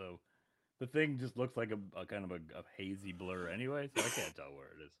close, so the thing just looks like a kind of a hazy blur anyway, so I can't tell where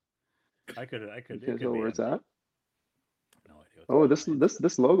it is. You It can't could tell be where it's empty. at. No idea what's Oh, going on.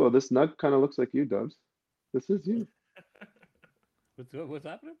 this logo, this nug kind of looks like you, Dubs. This is you. What's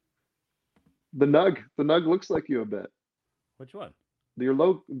happening? The nug looks like you a bit. Which one? The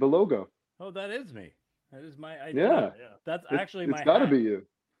logo. Oh, that is me. That is my Yeah, Yeah, identity. yeah. That's it's actually it's my got to hat. be you.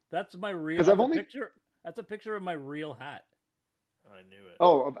 That's my real. Because I've That's a only picture. That's a picture of my real hat. I knew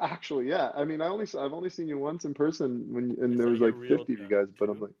it. actually, yeah. I mean, I've only seen you once in person and Is there that was your like real 50 of you nug guys, but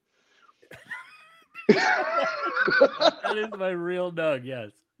I'm too? like, That is my real Doug.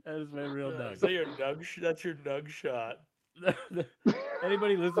 Yes, that is my real Doug. Is that your nug? That's your nug shot.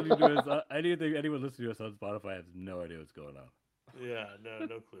 Anybody listening to us, anyone listening to us on Spotify has no idea what's going on. Yeah,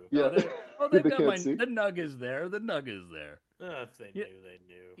 no clue. yeah, They've they got can't see. the nug is there. The nug is there. If they Yeah, knew, they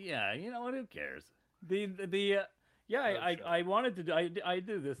knew. yeah. You know what? Who cares? The yeah. Nug I shot. wanted to. I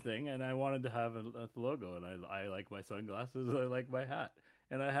do this thing, and I wanted to have a logo, and I like my sunglasses. I like my hat,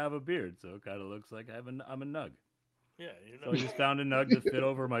 and I have a beard, so it kind of looks like I'm a nug. Yeah, you're So I nug. just found a nug that fit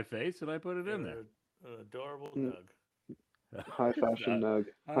over my face, and I put it in there. You're an adorable Mm, nug. High fashion nug.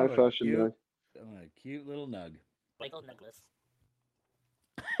 High I'm a fashion nug. cute little nug. Michael Douglas.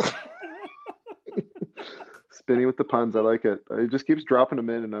 Spinning with the puns, I like it. It just keeps dropping them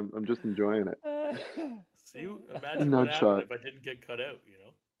in, and I'm just enjoying it. See, imagine what Nug happened shot. if I didn't get cut out. You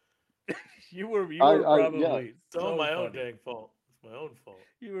know, You were Yeah. probably it's all so my own funny. dang fault. It's my own fault.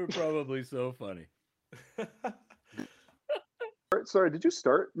 You were probably so funny. Sorry, did you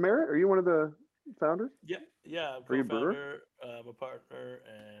start Merritt? Are you one of the founders? yeah. I'm Are you a brewer? co-founder. I'm a partner,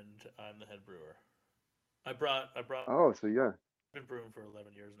 and I'm the head brewer. I brought. Oh, so yeah. I've been brewing for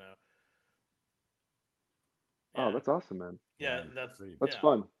 11 years now. Oh, Yeah, that's awesome, man. yeah. Yeah, That's That's yeah,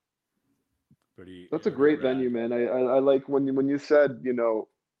 fun. That's a pretty great rad. venue, man. I like when you said,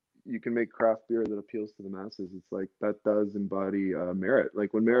 you can make craft beer that appeals to the masses. It's like that does embody Merit.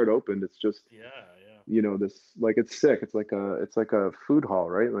 Like when Merit opened, it's just, Yeah, this, like, it's sick. It's like a food hall,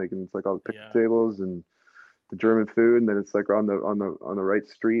 right? Like, and it's like all the picnic yeah, tables and the German food, and then it's like on the right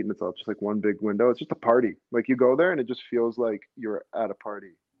street, and it's all just like one big window. It's just a party. Like you go there and it just feels like you're at a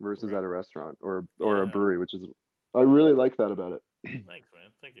party versus right. at a restaurant or a Yeah. brewery, which is, I really like that about it. Thanks,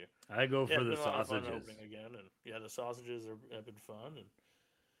 man. Thank you. I go Yeah, for it's the been a lot of fun sausages. opening again, and yeah, the sausages have been fun,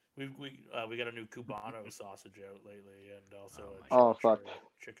 and we got a new Cubano sausage out lately, and also Oh a my Oh gosh. fuck,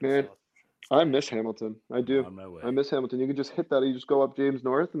 chimichurri chicken man, sausage. I Stay. miss Hamilton. I I'm do. on my way. I miss Hamilton. You can just hit that. You just go up James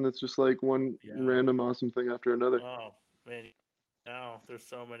North, and it's just like one Yeah. random awesome thing after another. Oh man, now there's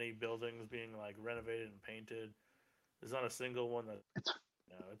so many buildings being like renovated and painted. There's not a single one that. It's.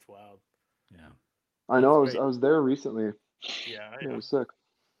 No, it's wild. Yeah. I It's know. great. I was there recently. Yeah, I Yeah, it know. was sick.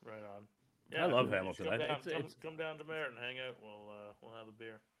 Right on. I Yeah, love you should Hamilton. come down. It's Come down to Merritt and hang out. We'll have a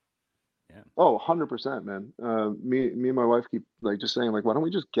beer. yeah. Oh, 100%, man. Me and my wife keep like just saying like, why don't we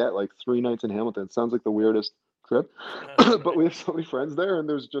just get like 3 nights in Hamilton? It sounds like the weirdest trip, but we have so many friends there, and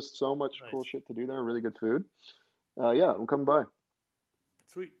there's just so much cool Nice. shit to do there. Really good food. Yeah, I'm coming by.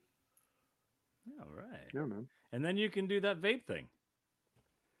 Sweet. All right. Yeah, man. And then you can do that vape thing.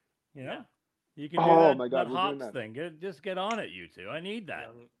 You know? Yeah. You can do Oh my that God, we're doing hops that. thing. Just get on it, you two. I need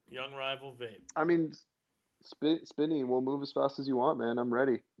that. Young rival vape. I mean, Spinny, we'll move as fast as you want, man. I'm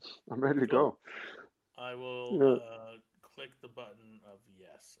ready. I'm ready to Cool. go. I will Yeah. click the button of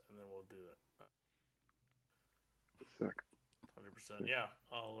yes, and then we'll do it. Sick. 100%. Yeah,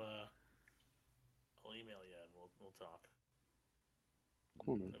 I'll email you and we'll talk.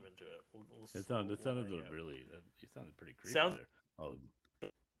 Cool, man. I'm into it. It sounded we'll hang out. really. You sounded pretty creepy Sounds- there. Oh,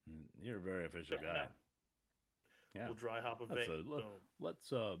 you're a very official guy. Yeah. We'll dry hop a That's vape. Boom.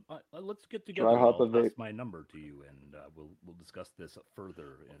 let's get together. Dry And hop I'll a pass vape. my number to you, and we'll discuss this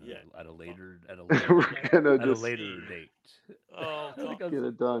further Yeah. at a later We're gonna at a just later date. Oh, get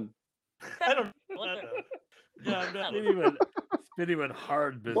it done. I don't know that though. Yeah, I'm down with Spinny went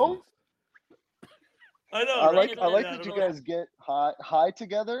hard business. Well, I know, I right? like Yeah, that you guys get high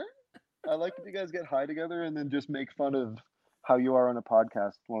together. I like that you guys get high together and then just make fun of how you are on a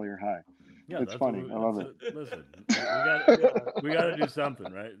podcast while you're high. Yeah, It's funny. I love it. Listen, we got to do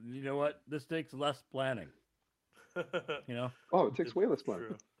something, right? You know what? This takes less planning. You know. Oh, it takes way less planning.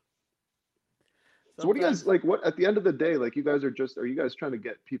 True. So what do you guys like? What at the end of the day, like you guys are you guys trying to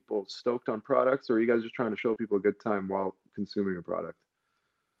get people stoked on products, or are you guys just trying to show people a good time while consuming a product?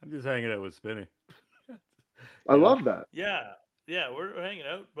 I'm just hanging out with Spinny. I love that. Yeah, we're hanging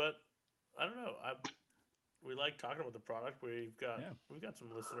out, but I don't know. We like talking about the product. We've got some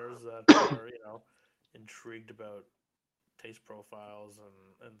listeners that are intrigued about taste profiles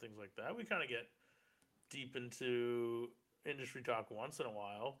and things like that. We kind of get deep into industry talk once in a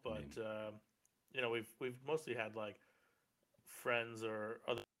while, but we've mostly had like friends or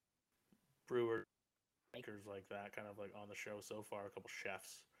other brewers, makers like that, kind of like on the show so far. A couple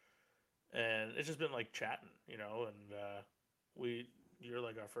chefs, and it's just been like chatting, and you're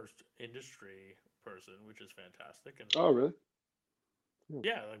like our first industry person, which is fantastic. And Oh, really?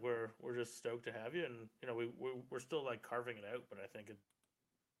 yeah, like we're just stoked to have you, and we're still like carving it out, but I think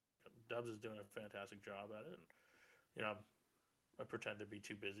Dubs is doing a fantastic job at it. And, I pretend to be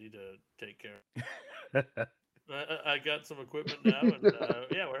too busy to take care. I got some equipment now, and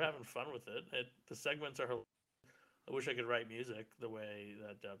we're having fun with it. The segments are. I wish I could write music the way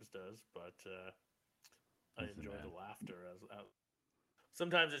that Dubs does, but I enjoy the laughter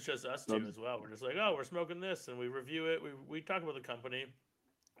sometimes it's just us two as well. We're just like, oh, we're smoking this, and we review it. We talk about the company,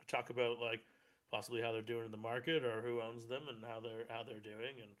 we talk about like possibly how they're doing in the market or who owns them and how they're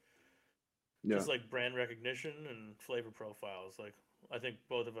doing, and just like brand recognition and flavor profiles. Like I think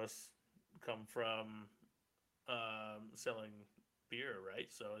both of us come from selling beer, right?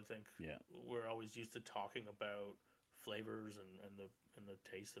 So I think we're always used to talking about flavors and the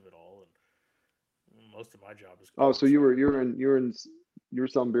taste of it all. And most of my job is. Oh, so you were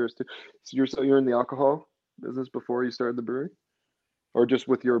selling beers too. So you're in the alcohol business before you started the brewery, or just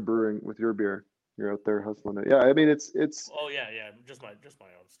with your brewing with your beer? You're out there hustling it. Yeah, I mean it's. Oh yeah, just my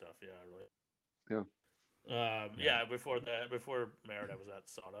own stuff. Yeah, really. Yeah. Before Merit, I was at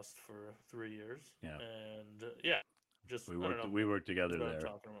Sawdust for 3 years. Yeah. And just we worked together there.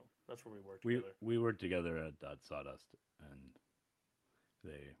 That's where we worked together. We worked together at Sawdust, and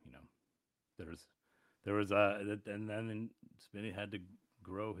they, there was and then Spinny had to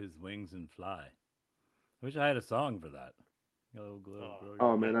grow his wings and fly. I wish I had a song for that.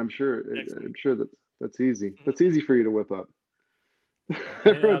 Oh man, I'm sure that's easy. That's easy for you to whip up.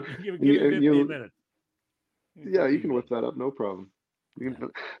 Give me 15 minutes. Yeah, you can whip that up, no problem.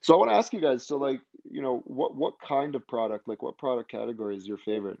 So I want to ask you guys, so like, what kind of product, like what product category is your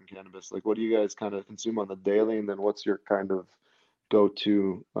favorite in cannabis? Like what do you guys kind of consume on the daily, and then what's your kind of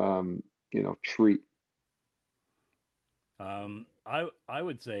go-to treat? I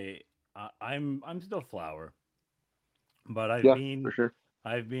would say I'm still flower, but for sure.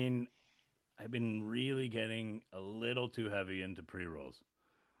 I've been really getting a little too heavy into pre-rolls.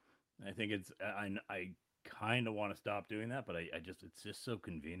 I think I kind of want to stop doing that, but it's just so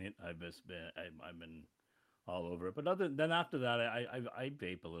convenient. I've been all over it. But after that, I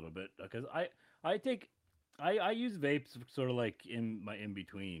vape a little bit because I use vapes sort of like in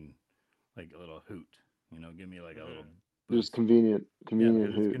between, like a little hoot. Give me like a little boost. Just convenient hoot.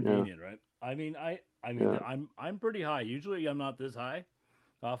 It's convenient, right? I mean, I'm pretty high. Usually, I'm not this high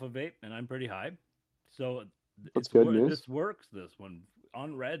off of vape, and I'm pretty high. So that's good news. This works. This one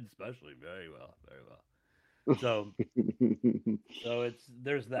on red, especially, very well, very well. So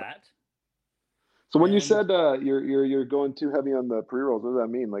there's that. So when you said you're going too heavy on the pre-rolls, what does that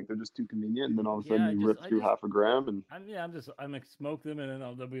mean? Like they're just too convenient, and then all of a sudden you rip through half a gram, and I'm like smoke them, and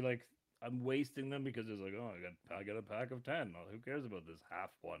then they'll be like I'm wasting them because it's like, oh, I got a pack of 10. Who cares about this half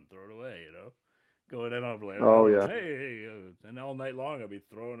one? Throw it away, Going in over later. Oh yeah. Hey, and all night long I'll be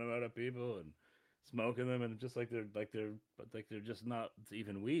throwing them out at people and smoking them, and just like they're just not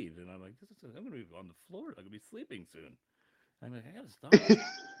even weed, and I'm like, I'm gonna be on the floor. I'm gonna be sleeping soon. I'm like, I gotta stop.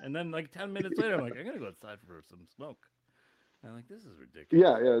 And then like 10 minutes later, I'm like, I gotta go outside for some smoke. And I'm like, this is ridiculous.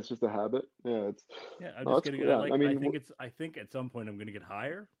 Yeah, it's just a habit. I'm just getting. Yeah. I think at some point I'm gonna get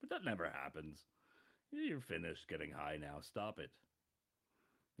higher, but that never happens. You're finished getting high now. Stop it.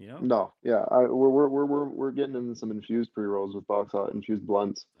 No, yeah, we're getting into some infused pre-rolls with Boxhot infused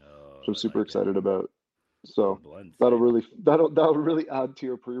blunts, which I'm super excited about. So Blunts, that'll eh? really add to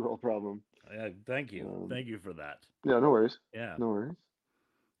your pre-roll problem. Yeah, thank you. Thank you for that. Yeah, no worries. Yeah. No worries.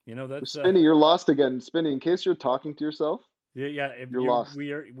 You know, that's Spinny, you're lost again. Spinny, in case you're talking to yourself, yeah, if you're lost.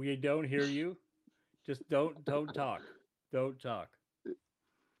 we don't hear you, just don't talk. Don't talk. Just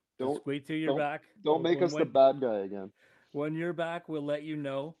Don't wait till you're don't back. don't make us the bad guy again. When you're back, we'll let you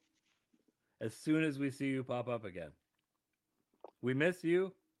know as soon as we see you pop up again. We miss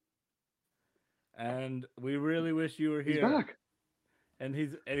you, and we really wish you were He's here. back. And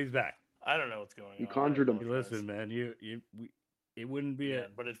he's back. I don't know what's going on. You conjured him. Listen, man, it wouldn't be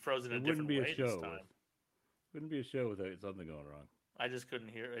but it's frozen in a wouldn't different be a way show. this time. Wouldn't be a show without something going wrong. I just couldn't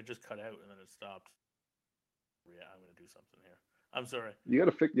hear. It just cut out and then it stopped. Yeah, I'm gonna do something here. I'm sorry. You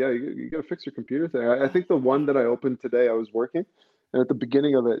gotta fix. Yeah, you gotta fix your computer thing. I think the one that I opened today, I was working, and at the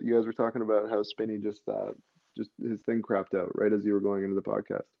beginning of it, you guys were talking about how Spinny just his thing crapped out right as you were going into the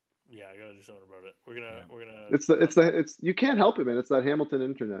podcast. Yeah, I gotta do something about it. We're gonna. It's you can't help it, man. It's that Hamilton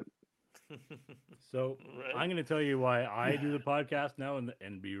internet. So Right. I'm going to tell you why I do the podcast now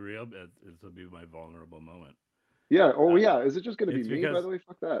and be real. This will be my vulnerable moment. Yeah. Oh yeah. Is it just going to be it's me? By because- the way,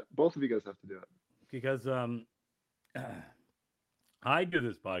 fuck that. Both of you guys have to do it. Because I do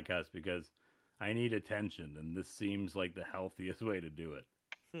this podcast because I need attention, and this seems like the healthiest way to do it.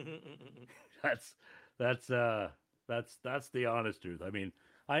 That's the honest truth. I mean,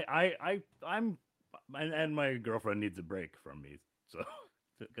 I'm and my girlfriend needs a break from me, so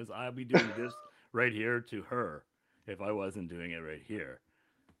because I'll be doing this right here to her if I wasn't doing it right here.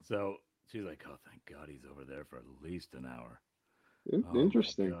 So she's like, "Oh, thank God he's over there for at least an hour."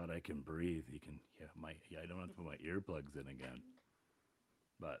 Interesting. Oh my God, I can breathe. You can, I don't have to put my earplugs in again.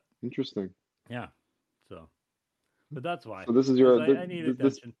 But Interesting. yeah, but that's why. So this is your. I need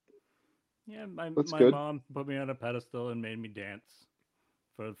attention. Yeah, my good. mom put me on a pedestal and made me dance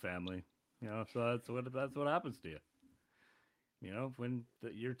for the family. You know, so that's what happens to you. You know, when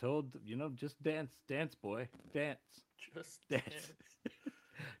you're told, just dance, boy, dance, Just dance,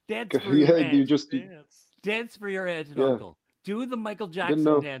 dance for your aunt. You just Dance for your aunt and uncle. Do the Michael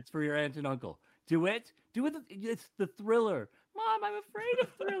Jackson dance for your aunt and uncle. Do it. It's the Thriller. Mom, I'm afraid of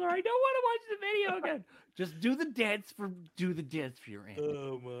Thriller. I don't want to watch the video again. Just do the dance for your aunt.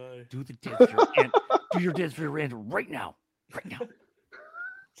 Oh my. Do the dance for your aunt. Do your dance for your aunt right now. Right now.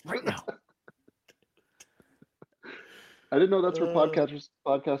 Right now. I didn't know that's where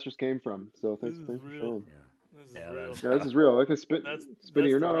podcasters came from. So thanks for showing. Yeah, this is Yeah, real. this is real. Okay, Spinny,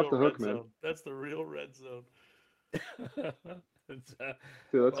 you're not off the hook, zone. man. That's the real red zone. Dude,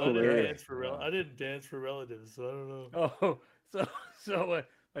 that's hilarious. I didn't dance for relatives, so I don't know. Oh, so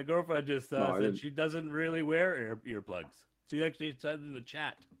my girlfriend just said she doesn't really wear earplugs. She actually said in the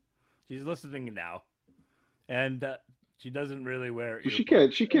chat, she's listening now, and she doesn't really wear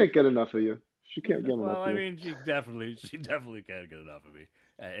earplugs. She can't get enough of you. She can't get enough of you. Well, I mean, she definitely can't get enough of me.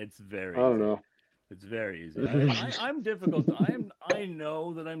 It's very. I don't know. It's very easy. I'm difficult. I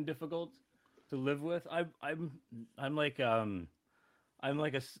know that I'm difficult to live with. I'm like a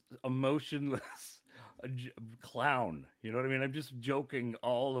emotionless clown. You know what I mean? I'm just joking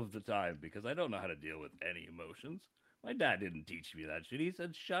all of the time because I don't know how to deal with any emotions. My dad didn't teach me that shit. He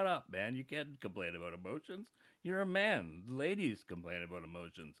said, "Shut up, man. You can't complain about emotions. You're a man. Ladies complain about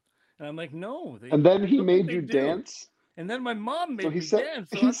emotions." And I'm like, "No." And then he made you dance. And then my mom made me dance.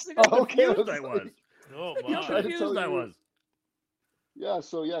 So confused I was. Oh How my. confused I was. Yeah.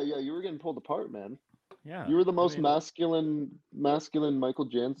 So yeah. You were getting pulled apart, man. Yeah. You were the most masculine Michael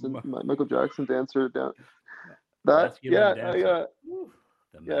Jackson dancer down. That yeah.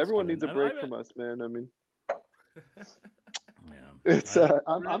 Everyone needs a break from us, man. I mean, it's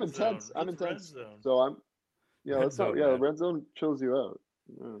I'm intense. I'm intense. So I'm. Yeah, let's not. Yeah, red zone chills you out.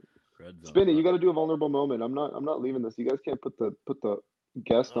 Yeah. Spinny, you got to do a vulnerable moment. I'm not leaving this. You guys can't put the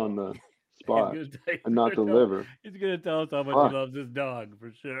guest on the spot and not deliver. He's gonna tell us how much he loves his dog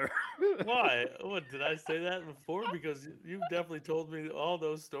for sure. Why? What did I say that before? Because you've definitely told me all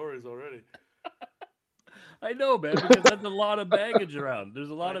those stories already. I know, man, because that's a lot of baggage around. There's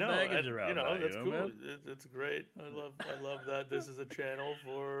a lot of baggage around. You know, that's cool. Man? It's great. I love that this is a channel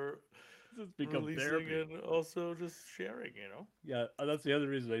for become releasing therapy and also just sharing. You know. Yeah, that's the other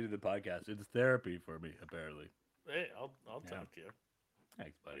reason I do the podcast. It's therapy for me, apparently. Hey, I'll talk to you.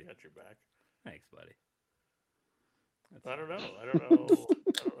 Thanks, buddy. I got your back. Thanks, buddy. I don't know. I don't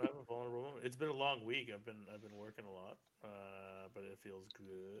have a vulnerable moment. It's been a long week. I've been working a lot, but it feels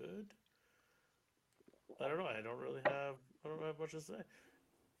good. I don't know. I don't have much to say.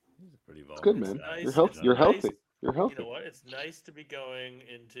 He's a pretty vulnerable. It's good, man. Nice. You're healthy. You're healthy. You know what? It's nice to be going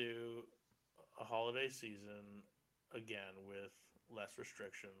into a holiday season again with less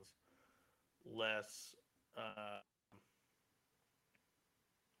restrictions, less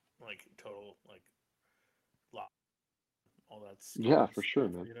like total like lock, all that Yeah, ski for sure,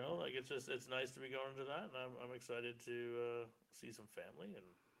 stuff. man. You know, like it's nice to be going to that, and I'm excited to see some family. And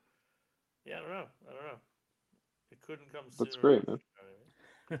yeah, I don't know. It couldn't come soon That's enough. great, man. You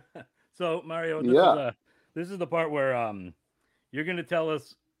know what I mean? So Mario, Yeah. this is the part where you're gonna tell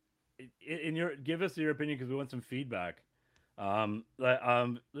us in your give us your opinion because we want some feedback.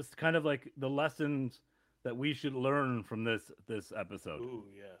 This is kind of like the lessons that we should learn from this episode. Ooh,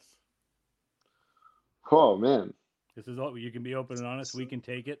 yes. Oh man. This is all you can be open and honest. S- We can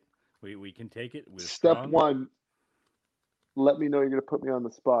take it. We can take it. We're Step strong. one, let me know you're gonna put me on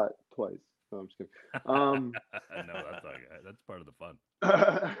the spot twice. No, I'm just kidding. No, that's not good. That's part of the fun.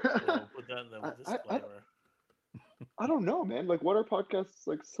 Well, put that in the disclaimer. I don't know, man. Like, what are podcasts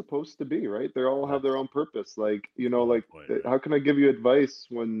like supposed to be, right? They all have their That's own purpose. Like, the whole like, point, right? how can I give you advice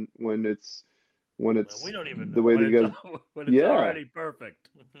when Well, it's we don't even the way know. that you guys? When it's Yeah. already perfect.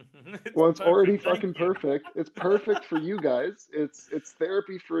 It's Well, it's already perfect. Thank fucking you. perfect. It's perfect for you guys. It's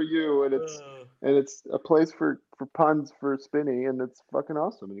therapy for you, and Uh, it's a place for puns for Spinny, and it's fucking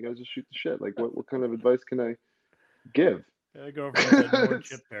awesome. And you guys just shoot the shit. Like, what kind of advice can I give? My girlfriend said more It's-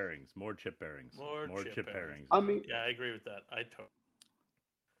 chip pairings, more chip pairings, more more chip chip pairings. pairings. I Is mean, Yeah, I agree with that. I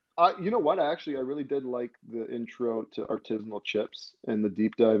totally. you know what? I really did like the intro to artisanal chips and the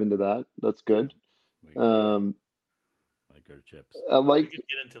deep dive into that. That's good. we Um, like our chips. I We liked, could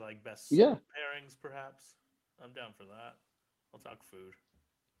get into like best yeah, soup pairings, perhaps. I'm down for that. I'll talk food.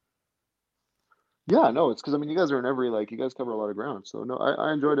 yeah. No, it's because I mean, you guys are in every like, you guys cover a lot of ground. So no,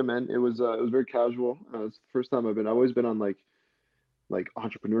 I enjoyed it, man. It was very casual. It's the first time I've always been on like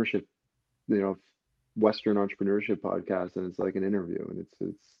entrepreneurship, you know, Western entrepreneurship podcast, and it's like an interview, and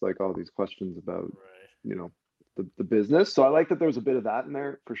it's like all these questions about, Right. you know, the business. So I like that there's a bit of that in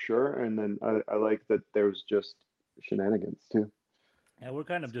there for sure, and then I like that there's just shenanigans too. Yeah,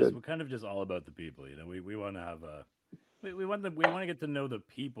 It's good. we're kind of just all about the people. You know, we want to have a we want to get to know the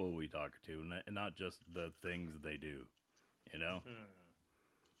people we talk to, and not just the things they do. You know,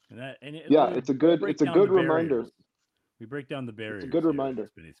 Hmm. and Yeah, we break it's a down the good reminder. barriers. We break down the It's a barriers good here at the reminder.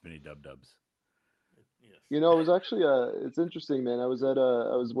 Spinny Dub Dubs. Yes. You know, it was actually it's interesting, man. I was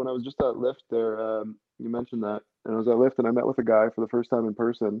when I was just at Lyft there. You mentioned that, and I was at Lyft, and I met with a guy for the first time in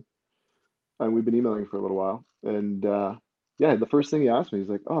person, and we've been emailing for a little while. And yeah, the first thing he asked me, he's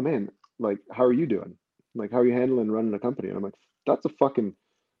like, "Oh man, like, how are you doing? Like, how are you handling running a company?" And I'm like, "That's a fucking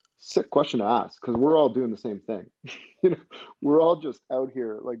sick question to ask, because we're all doing the same thing. You know, we're all just out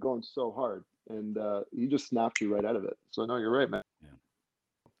here like going so hard." And he just snapped you right out of it. So no, you're right, man. Yeah,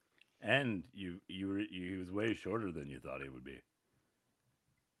 and he was way shorter than you thought he would be.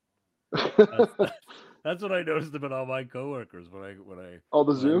 That's that's what I noticed about all my coworkers All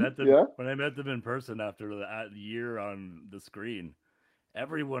the Zoom, yeah. when I met them in person after the year on the screen.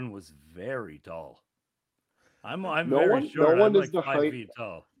 Everyone was very tall. I'm very No short. I'm one is like the five height. feet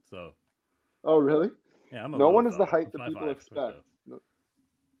tall. So Oh, really? yeah, I'm a No little one is the fella. height I'm that five people five. expect. No,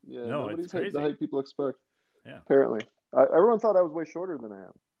 yeah, No, it's nobody's the crazy. height people expect. Yeah, Apparently, everyone thought I was way shorter than I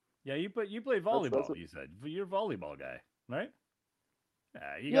am. yeah. You play That's volleyball. what. You said you're a volleyball guy, right?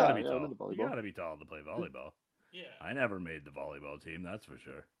 Yeah, you got to Yeah, be yeah, I'm into tall. You volleyball. got to be tall to play volleyball. Yeah. I never made the volleyball team. That's for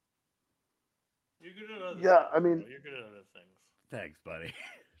sure. You're good at other Yeah, things. I mean, Bro. You're good at other things. Thanks, buddy.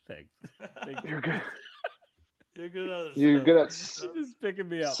 Thanks. Thank you. you're good. You're good at other You're stuff. good at He's just picking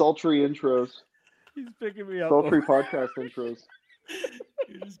me up. sultry intros, He's picking me up. sultry podcast intros.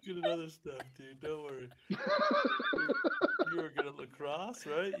 You're just good at other stuff, dude. Don't worry. You were good at lacrosse,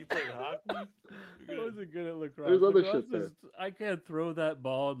 right? You played hockey. I wasn't good at lacrosse. There's other Lacrosse shit there. is I can't throw that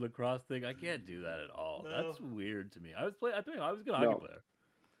ball and lacrosse thing. I can't do that at all. No. That's weird to me. I was a good hockey No, player.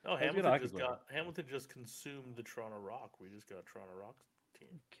 Oh, I was a good hockey player. Hamilton just consumed the Toronto Rock. We just got Toronto Rock team.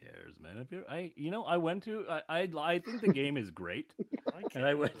 Who cares, man? I went to I think the game is great. I And I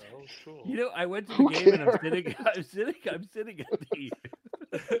can't, went bro. Cool. I went to the who game and cares? I'm sitting at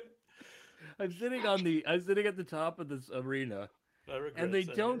the I'm sitting at the top of this arena I regret and they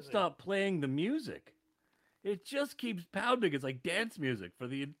saying don't anything. stop playing the music. It just keeps pounding. It's like dance music for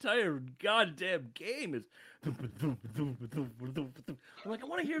the entire goddamn game. Is I'm like, I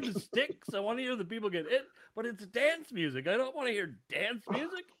want to hear the sticks. I want to hear the people get hit, but it's dance music. I don't want to hear dance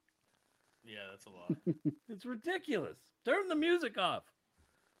music. Yeah, that's a lot. It's ridiculous. Turn the music off.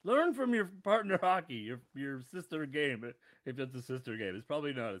 Learn from your partner hockey, your sister game. If it's a sister game, it's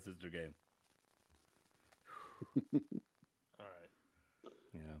probably not a sister game. All right.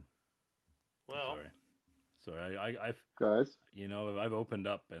 Yeah. Well, Sorry. I've Guys, I've opened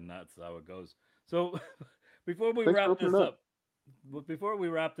up, and that's how it goes. So before we thanks for wrap opening this up. up,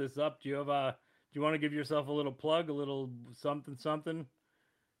 do you want to give yourself a little plug, a little something?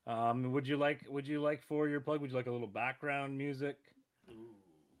 Would you like for your plug? Would you like a little background music?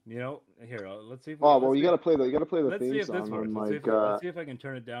 You know, here. Let's see. You gotta play the Let's see theme if this song works. on Let's see if I can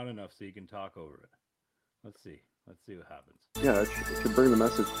turn it down enough so you can talk over it. Let's see what happens. Yeah, it should bring the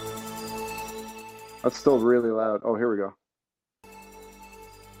message. That's still really loud. Oh, here we go.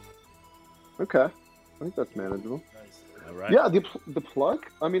 Okay, I think that's manageable. Nice. All right. Yeah, the plug.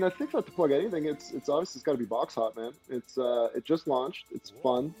 I mean, I think not to plug anything. It's obviously it's got to be Boxhot, man. It just launched. It's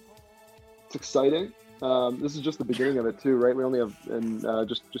fun. It's exciting. This is just the beginning of it too, right? We only have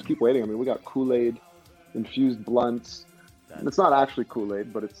just keep waiting. I mean, we got Kool-Aid infused blunts. It's not actually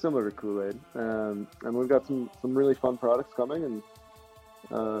Kool-Aid, but it's similar to Kool-Aid. And we've got some really fun products coming.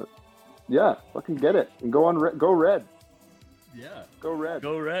 And yeah, fucking get it and go red. Yeah. Go red.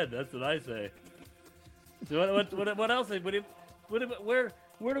 Go red. That's what I say. So what else?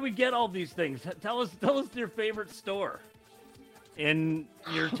 Where do we get all these things? Tell us your favorite store in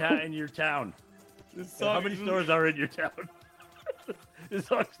your town. How many stores are in your town? This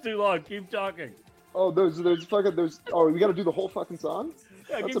song's too long. Keep talking. Oh, we got to do the whole fucking song.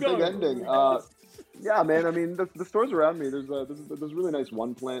 Yeah, that's keep a big going. ending. Yeah, man. I mean, the stores around me. There's really nice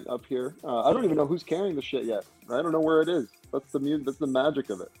one plant up here. I don't even know who's carrying the shit yet. I don't know where it is. That's the magic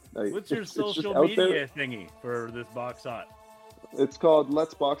of it. Like, What's your social media thingy for this Boxhot? It's called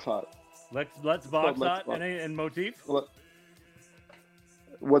Let's Boxhot. Let's Boxhot and motif.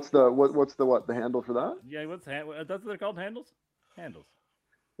 What's the handle for that? Yeah, that's what they're called, handles.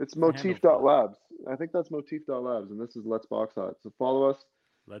 It's motif.labs. I think that's motif.labs, and this is Let's Boxhot. So follow us.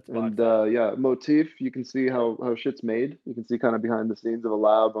 Yeah, Motif, you can see how shit's made. You can see kind of behind the scenes of a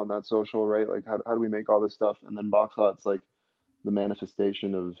lab on that social, right? Like how do we make all this stuff? And then Boxhot's like the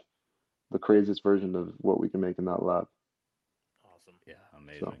manifestation of the craziest version of what we can make in that lab. Awesome. Yeah,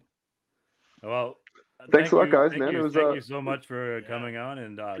 amazing. So. Well, thanks a lot, guys, man. Thank you so much for coming on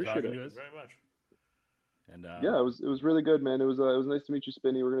and talking to us. Very much. And yeah, it was really good, man. It was nice to meet you,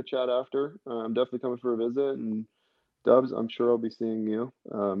 Spinny. We're gonna chat after. I'm definitely coming for a visit, and Dubs, I'm sure I'll be seeing you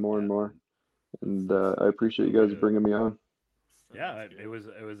more and more. And I appreciate you guys bringing me on. Yeah, it was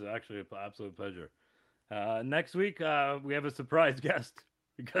actually an absolute pleasure. Next week we have a surprise guest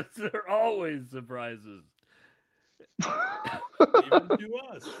because there are always surprises. Even to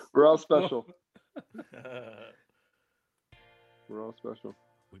us. We're all special. We're all special.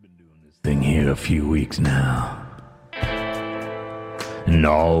 We've been doing this thing here a few weeks now. And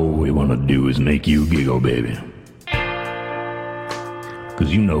all we want to do is make you giggle, baby.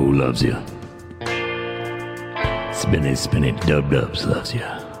 'Cause you know who loves you. Spin it, Dubs loves you.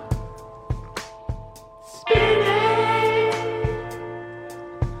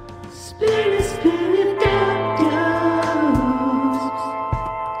 Spin it, Dubs.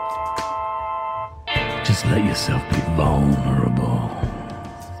 Just let yourself be vulnerable.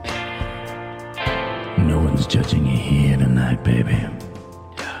 No one's judging you here tonight, baby.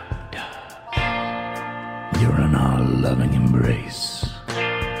 You're in our loving embrace.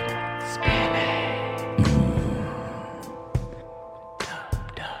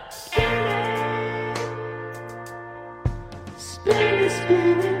 Spin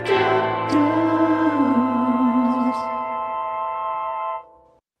it.